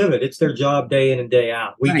they live it. It's their job day in and day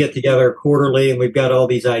out. We get together quarterly and we've got all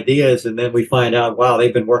these ideas, and then we find out, wow,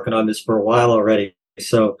 they've been working on this for a while already.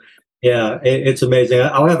 So yeah, it's amazing.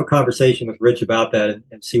 I'll have a conversation with Rich about that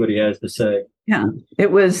and see what he has to say. Yeah,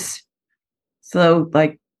 it was so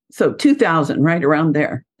 2000, right around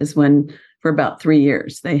there is when, for about 3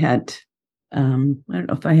 years, they had, I don't know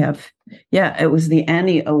if I have, it was the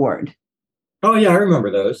Annie Award. Oh yeah, I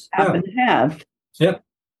remember those. Have. Yep,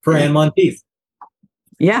 for Ann Monteith.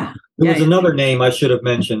 Yeah. There Yeah. was another name I should have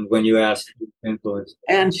mentioned when you asked influence.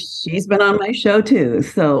 And she's been on my show too.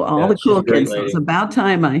 So all Yeah, the she's cool a great kids. So it's lady. about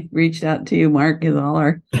time I reached out to you, Mark, is all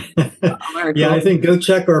our Yeah, cool I think go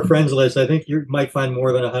check our friends list. I think you might find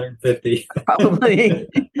more than 150. probably.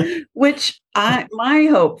 Which my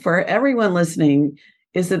hope for everyone listening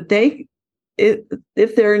is that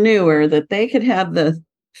if they're newer, that they could have the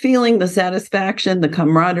feeling, the satisfaction, the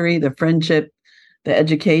camaraderie, the friendship, the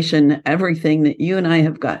education, everything that you and I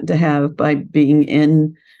have gotten to have by being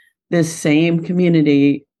in this same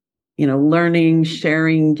community, learning,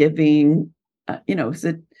 sharing, giving,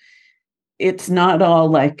 so it's not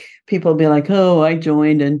all like people be like, oh, I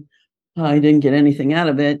joined and I didn't get anything out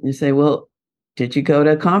of it. And you say, well, did you go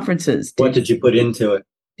to conferences? What did you put into it?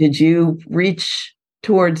 Did you reach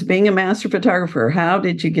towards being a master photographer? How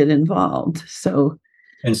did you get involved?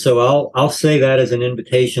 And so I'll say that as an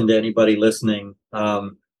invitation to anybody listening.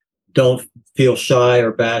 Don't feel shy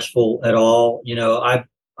or bashful at all.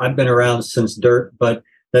 I've been around since dirt, but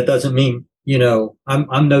that doesn't mean,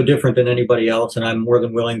 I'm no different than anybody else, and I'm more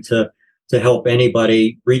than willing to help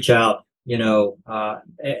anybody reach out, either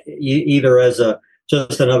as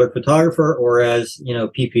just another photographer or as,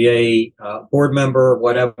 PPA board member,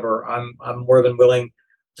 whatever. I'm more than willing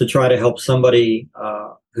to try to help somebody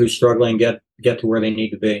who's struggling get to where they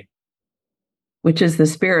need to be. Which is the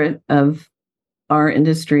spirit of our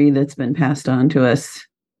industry that's been passed on to us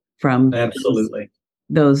from absolutely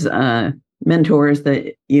those mentors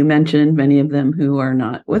that you mentioned, many of them who are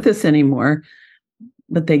not with us anymore,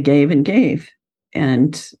 but they gave and gave.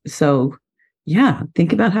 And so, yeah,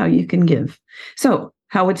 think about how you can give. So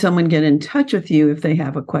how would someone get in touch with you if they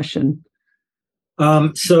have a question?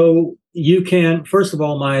 So you can, first of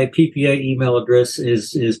all, my PPA email address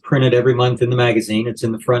is printed every month in the magazine. It's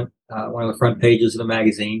in the front, one of the front pages of the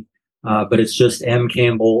magazine. But it's just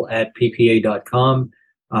mcampbell@ppa.com.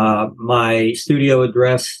 My studio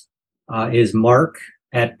address is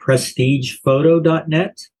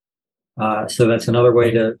mark@prestigephoto.net. So that's another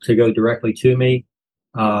way to go directly to me.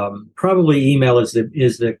 Probably email is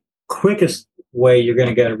the quickest way you're going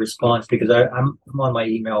to get a response, because I'm on my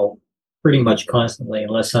email pretty much constantly,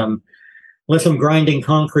 unless I'm grinding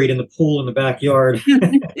concrete in the pool in the backyard.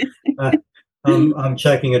 I'm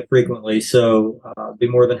checking it frequently, so be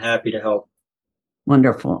more than happy to help.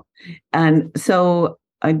 Wonderful. And so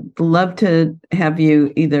I'd love to have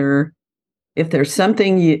you either, if there's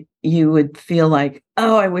something you would feel like,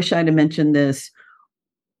 oh, I wish I'd have mentioned this,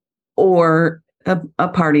 or a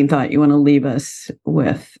parting thought you want to leave us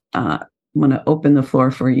with. I want to open the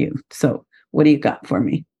floor for you. So what do you got for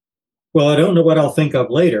me? Well, I don't know what I'll think of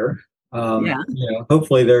later.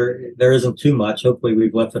 Hopefully there isn't too much. Hopefully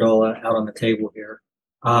we've left it all out on the table here.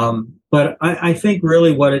 But I think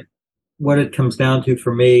really what it comes down to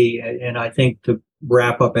for me, and I think to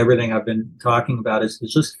wrap up everything I've been talking about, is to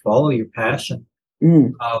just follow your passion.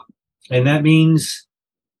 And that means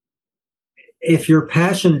if your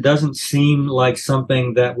passion doesn't seem like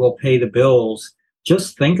something that will pay the bills,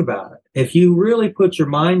 just think about it. If you really put your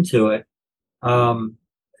mind to it,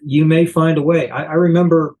 you may find a way. I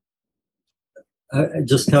remember,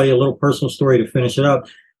 just tell you a little personal story to finish it up.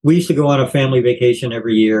 We used to go on a family vacation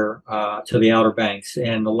every year to the Outer Banks.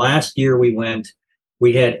 And the last year we went,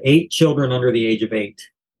 we had 8 children under the age of 8.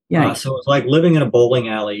 So it was like living in a bowling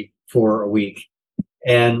alley for a week.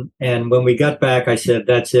 And when we got back, I said,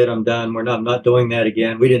 that's it, I'm done. I'm not doing that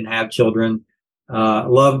again. We didn't have children.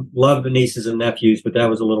 Love the nieces and nephews, but that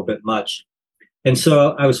was a little bit much. And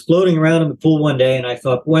so I was floating around in the pool one day and I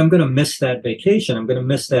thought, boy, I'm going to miss that vacation. I'm going to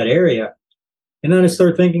miss that area. And then I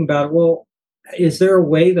started thinking about, well, is there a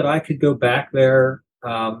way that I could go back there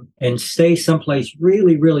and stay someplace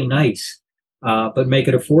really, really nice, but make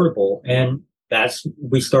it affordable? And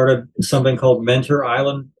we started something called Mentor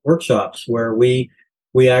Island Workshops, where we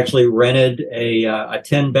actually rented a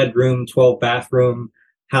 10-bedroom, 12-bathroom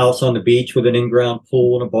house on the beach with an in-ground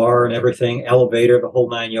pool and a bar and everything, elevator, the whole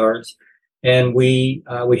 9 yards. And we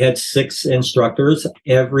had 6 instructors.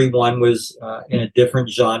 Everyone was in a different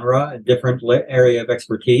genre, a different area of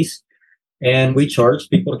expertise. And we charged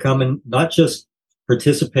people to come and not just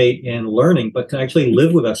participate in learning, but to actually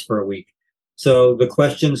live with us for a week. So the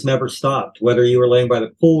questions never stopped, whether you were laying by the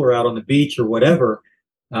pool or out on the beach or whatever.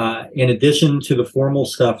 In addition to the formal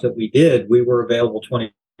stuff that we did, we were available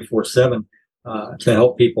 24/7 to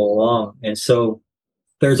help people along. And so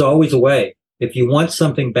there's always a way. If you want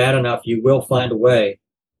something bad enough, you will find a way,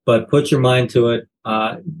 but put your mind to it.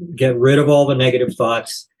 Get rid of all the negative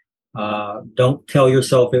thoughts. Don't tell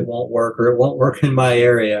yourself it won't work or it won't work in my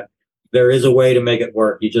area. There is a way to make it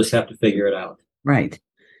work. You just have to figure it out. Right.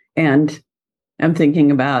 And I'm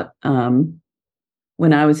thinking about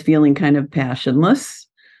When I was feeling kind of passionless,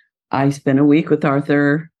 I spent a week with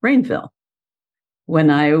Arthur Rainville. When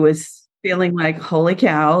I was feeling like, holy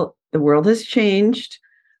cow, the world has changed,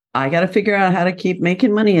 I got to figure out how to keep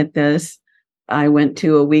making money at this, I went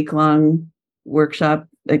to a week-long workshop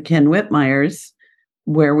at Ken Whitmire's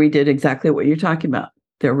where we did exactly what you're talking about.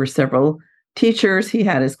 There were several teachers. He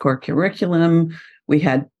had his core curriculum. We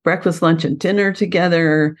had breakfast, lunch, and dinner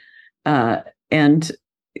together. And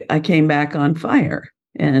I came back on fire.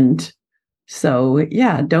 And so,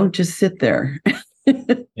 yeah, don't just sit there.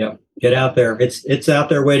 Yeah, get out there. It's out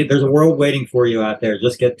there waiting. There's a world waiting for you out there.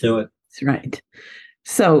 Just get to it. That's right.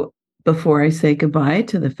 So before I say goodbye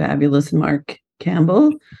to the fabulous Mark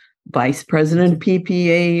Campbell, Vice President of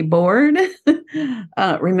PPA Board,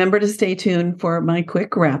 remember to stay tuned for my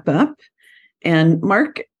quick wrap up. And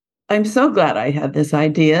Mark, I'm so glad I had this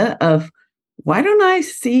idea of why don't I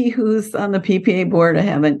see who's on the PPA board I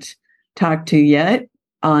haven't talked to yet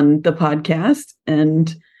on the podcast,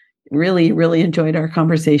 and really, really enjoyed our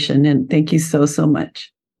conversation. And thank you so, so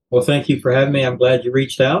much. Well, thank you for having me. I'm glad you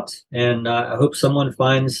reached out, and I hope someone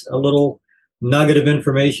finds a little nugget of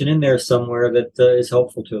information in there somewhere that is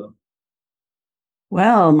helpful to them.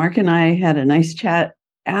 Well, Mark and I had a nice chat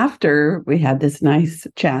after we had this nice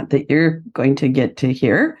chat that you're going to get to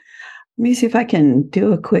hear. Let me see if I can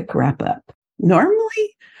do a quick wrap up.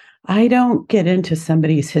 Normally, I don't get into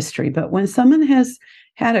somebody's history, but when someone has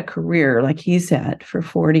had a career like he's had for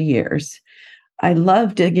 40 years, I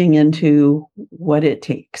love digging into what it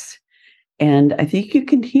takes. And I think you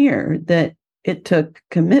can hear that it took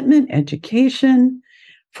commitment, education.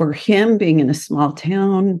 For him, being in a small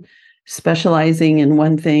town, specializing in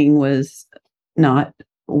one thing was not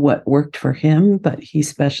what worked for him, but he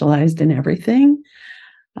specialized in everything.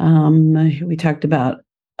 We talked about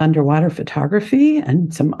underwater photography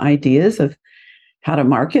and some ideas of how to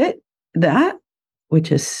market that,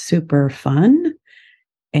 which is super fun.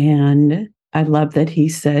 And I love that he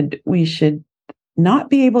said we should not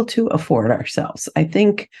be able to afford ourselves. I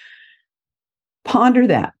think ponder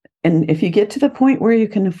that. And if you get to the point where you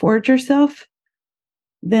can afford yourself,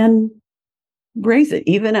 then raise it,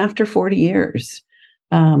 even after 40 years.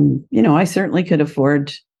 I certainly could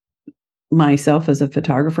afford myself as a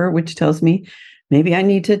photographer, which tells me maybe I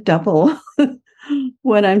need to double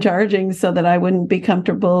what I'm charging so that I wouldn't be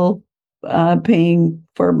comfortable paying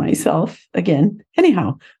for myself again.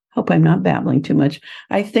 Anyhow, hope I'm not babbling too much.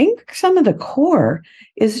 I think some of the core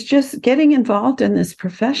is just getting involved in this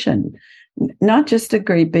profession, not just a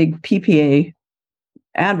great big PPA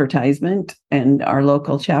advertisement and our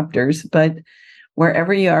local chapters, but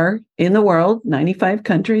wherever you are in the world, 95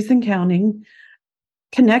 countries and counting,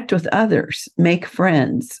 connect with others, make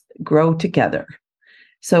friends, grow together.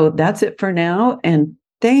 So that's it for now. And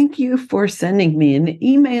thank you for sending me an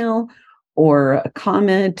email or a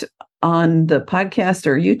comment on the podcast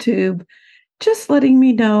or YouTube, just letting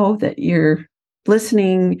me know that you're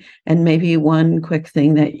listening and maybe one quick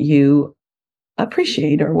thing that you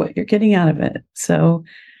appreciate or what you're getting out of it. So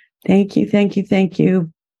thank you, thank you, thank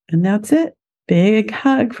you. And that's it. Big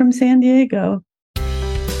hug from San Diego.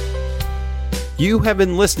 You have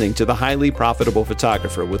been listening to The Highly Profitable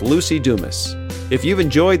Photographer with Lucy Dumas. If you've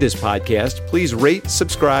enjoyed this podcast, please rate,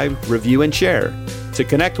 subscribe, review, and share. To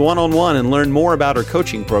connect one-on-one and learn more about our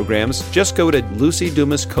coaching programs, just go to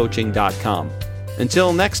lucydumascoaching.com.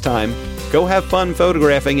 Until next time, go have fun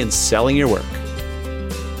photographing and selling your work.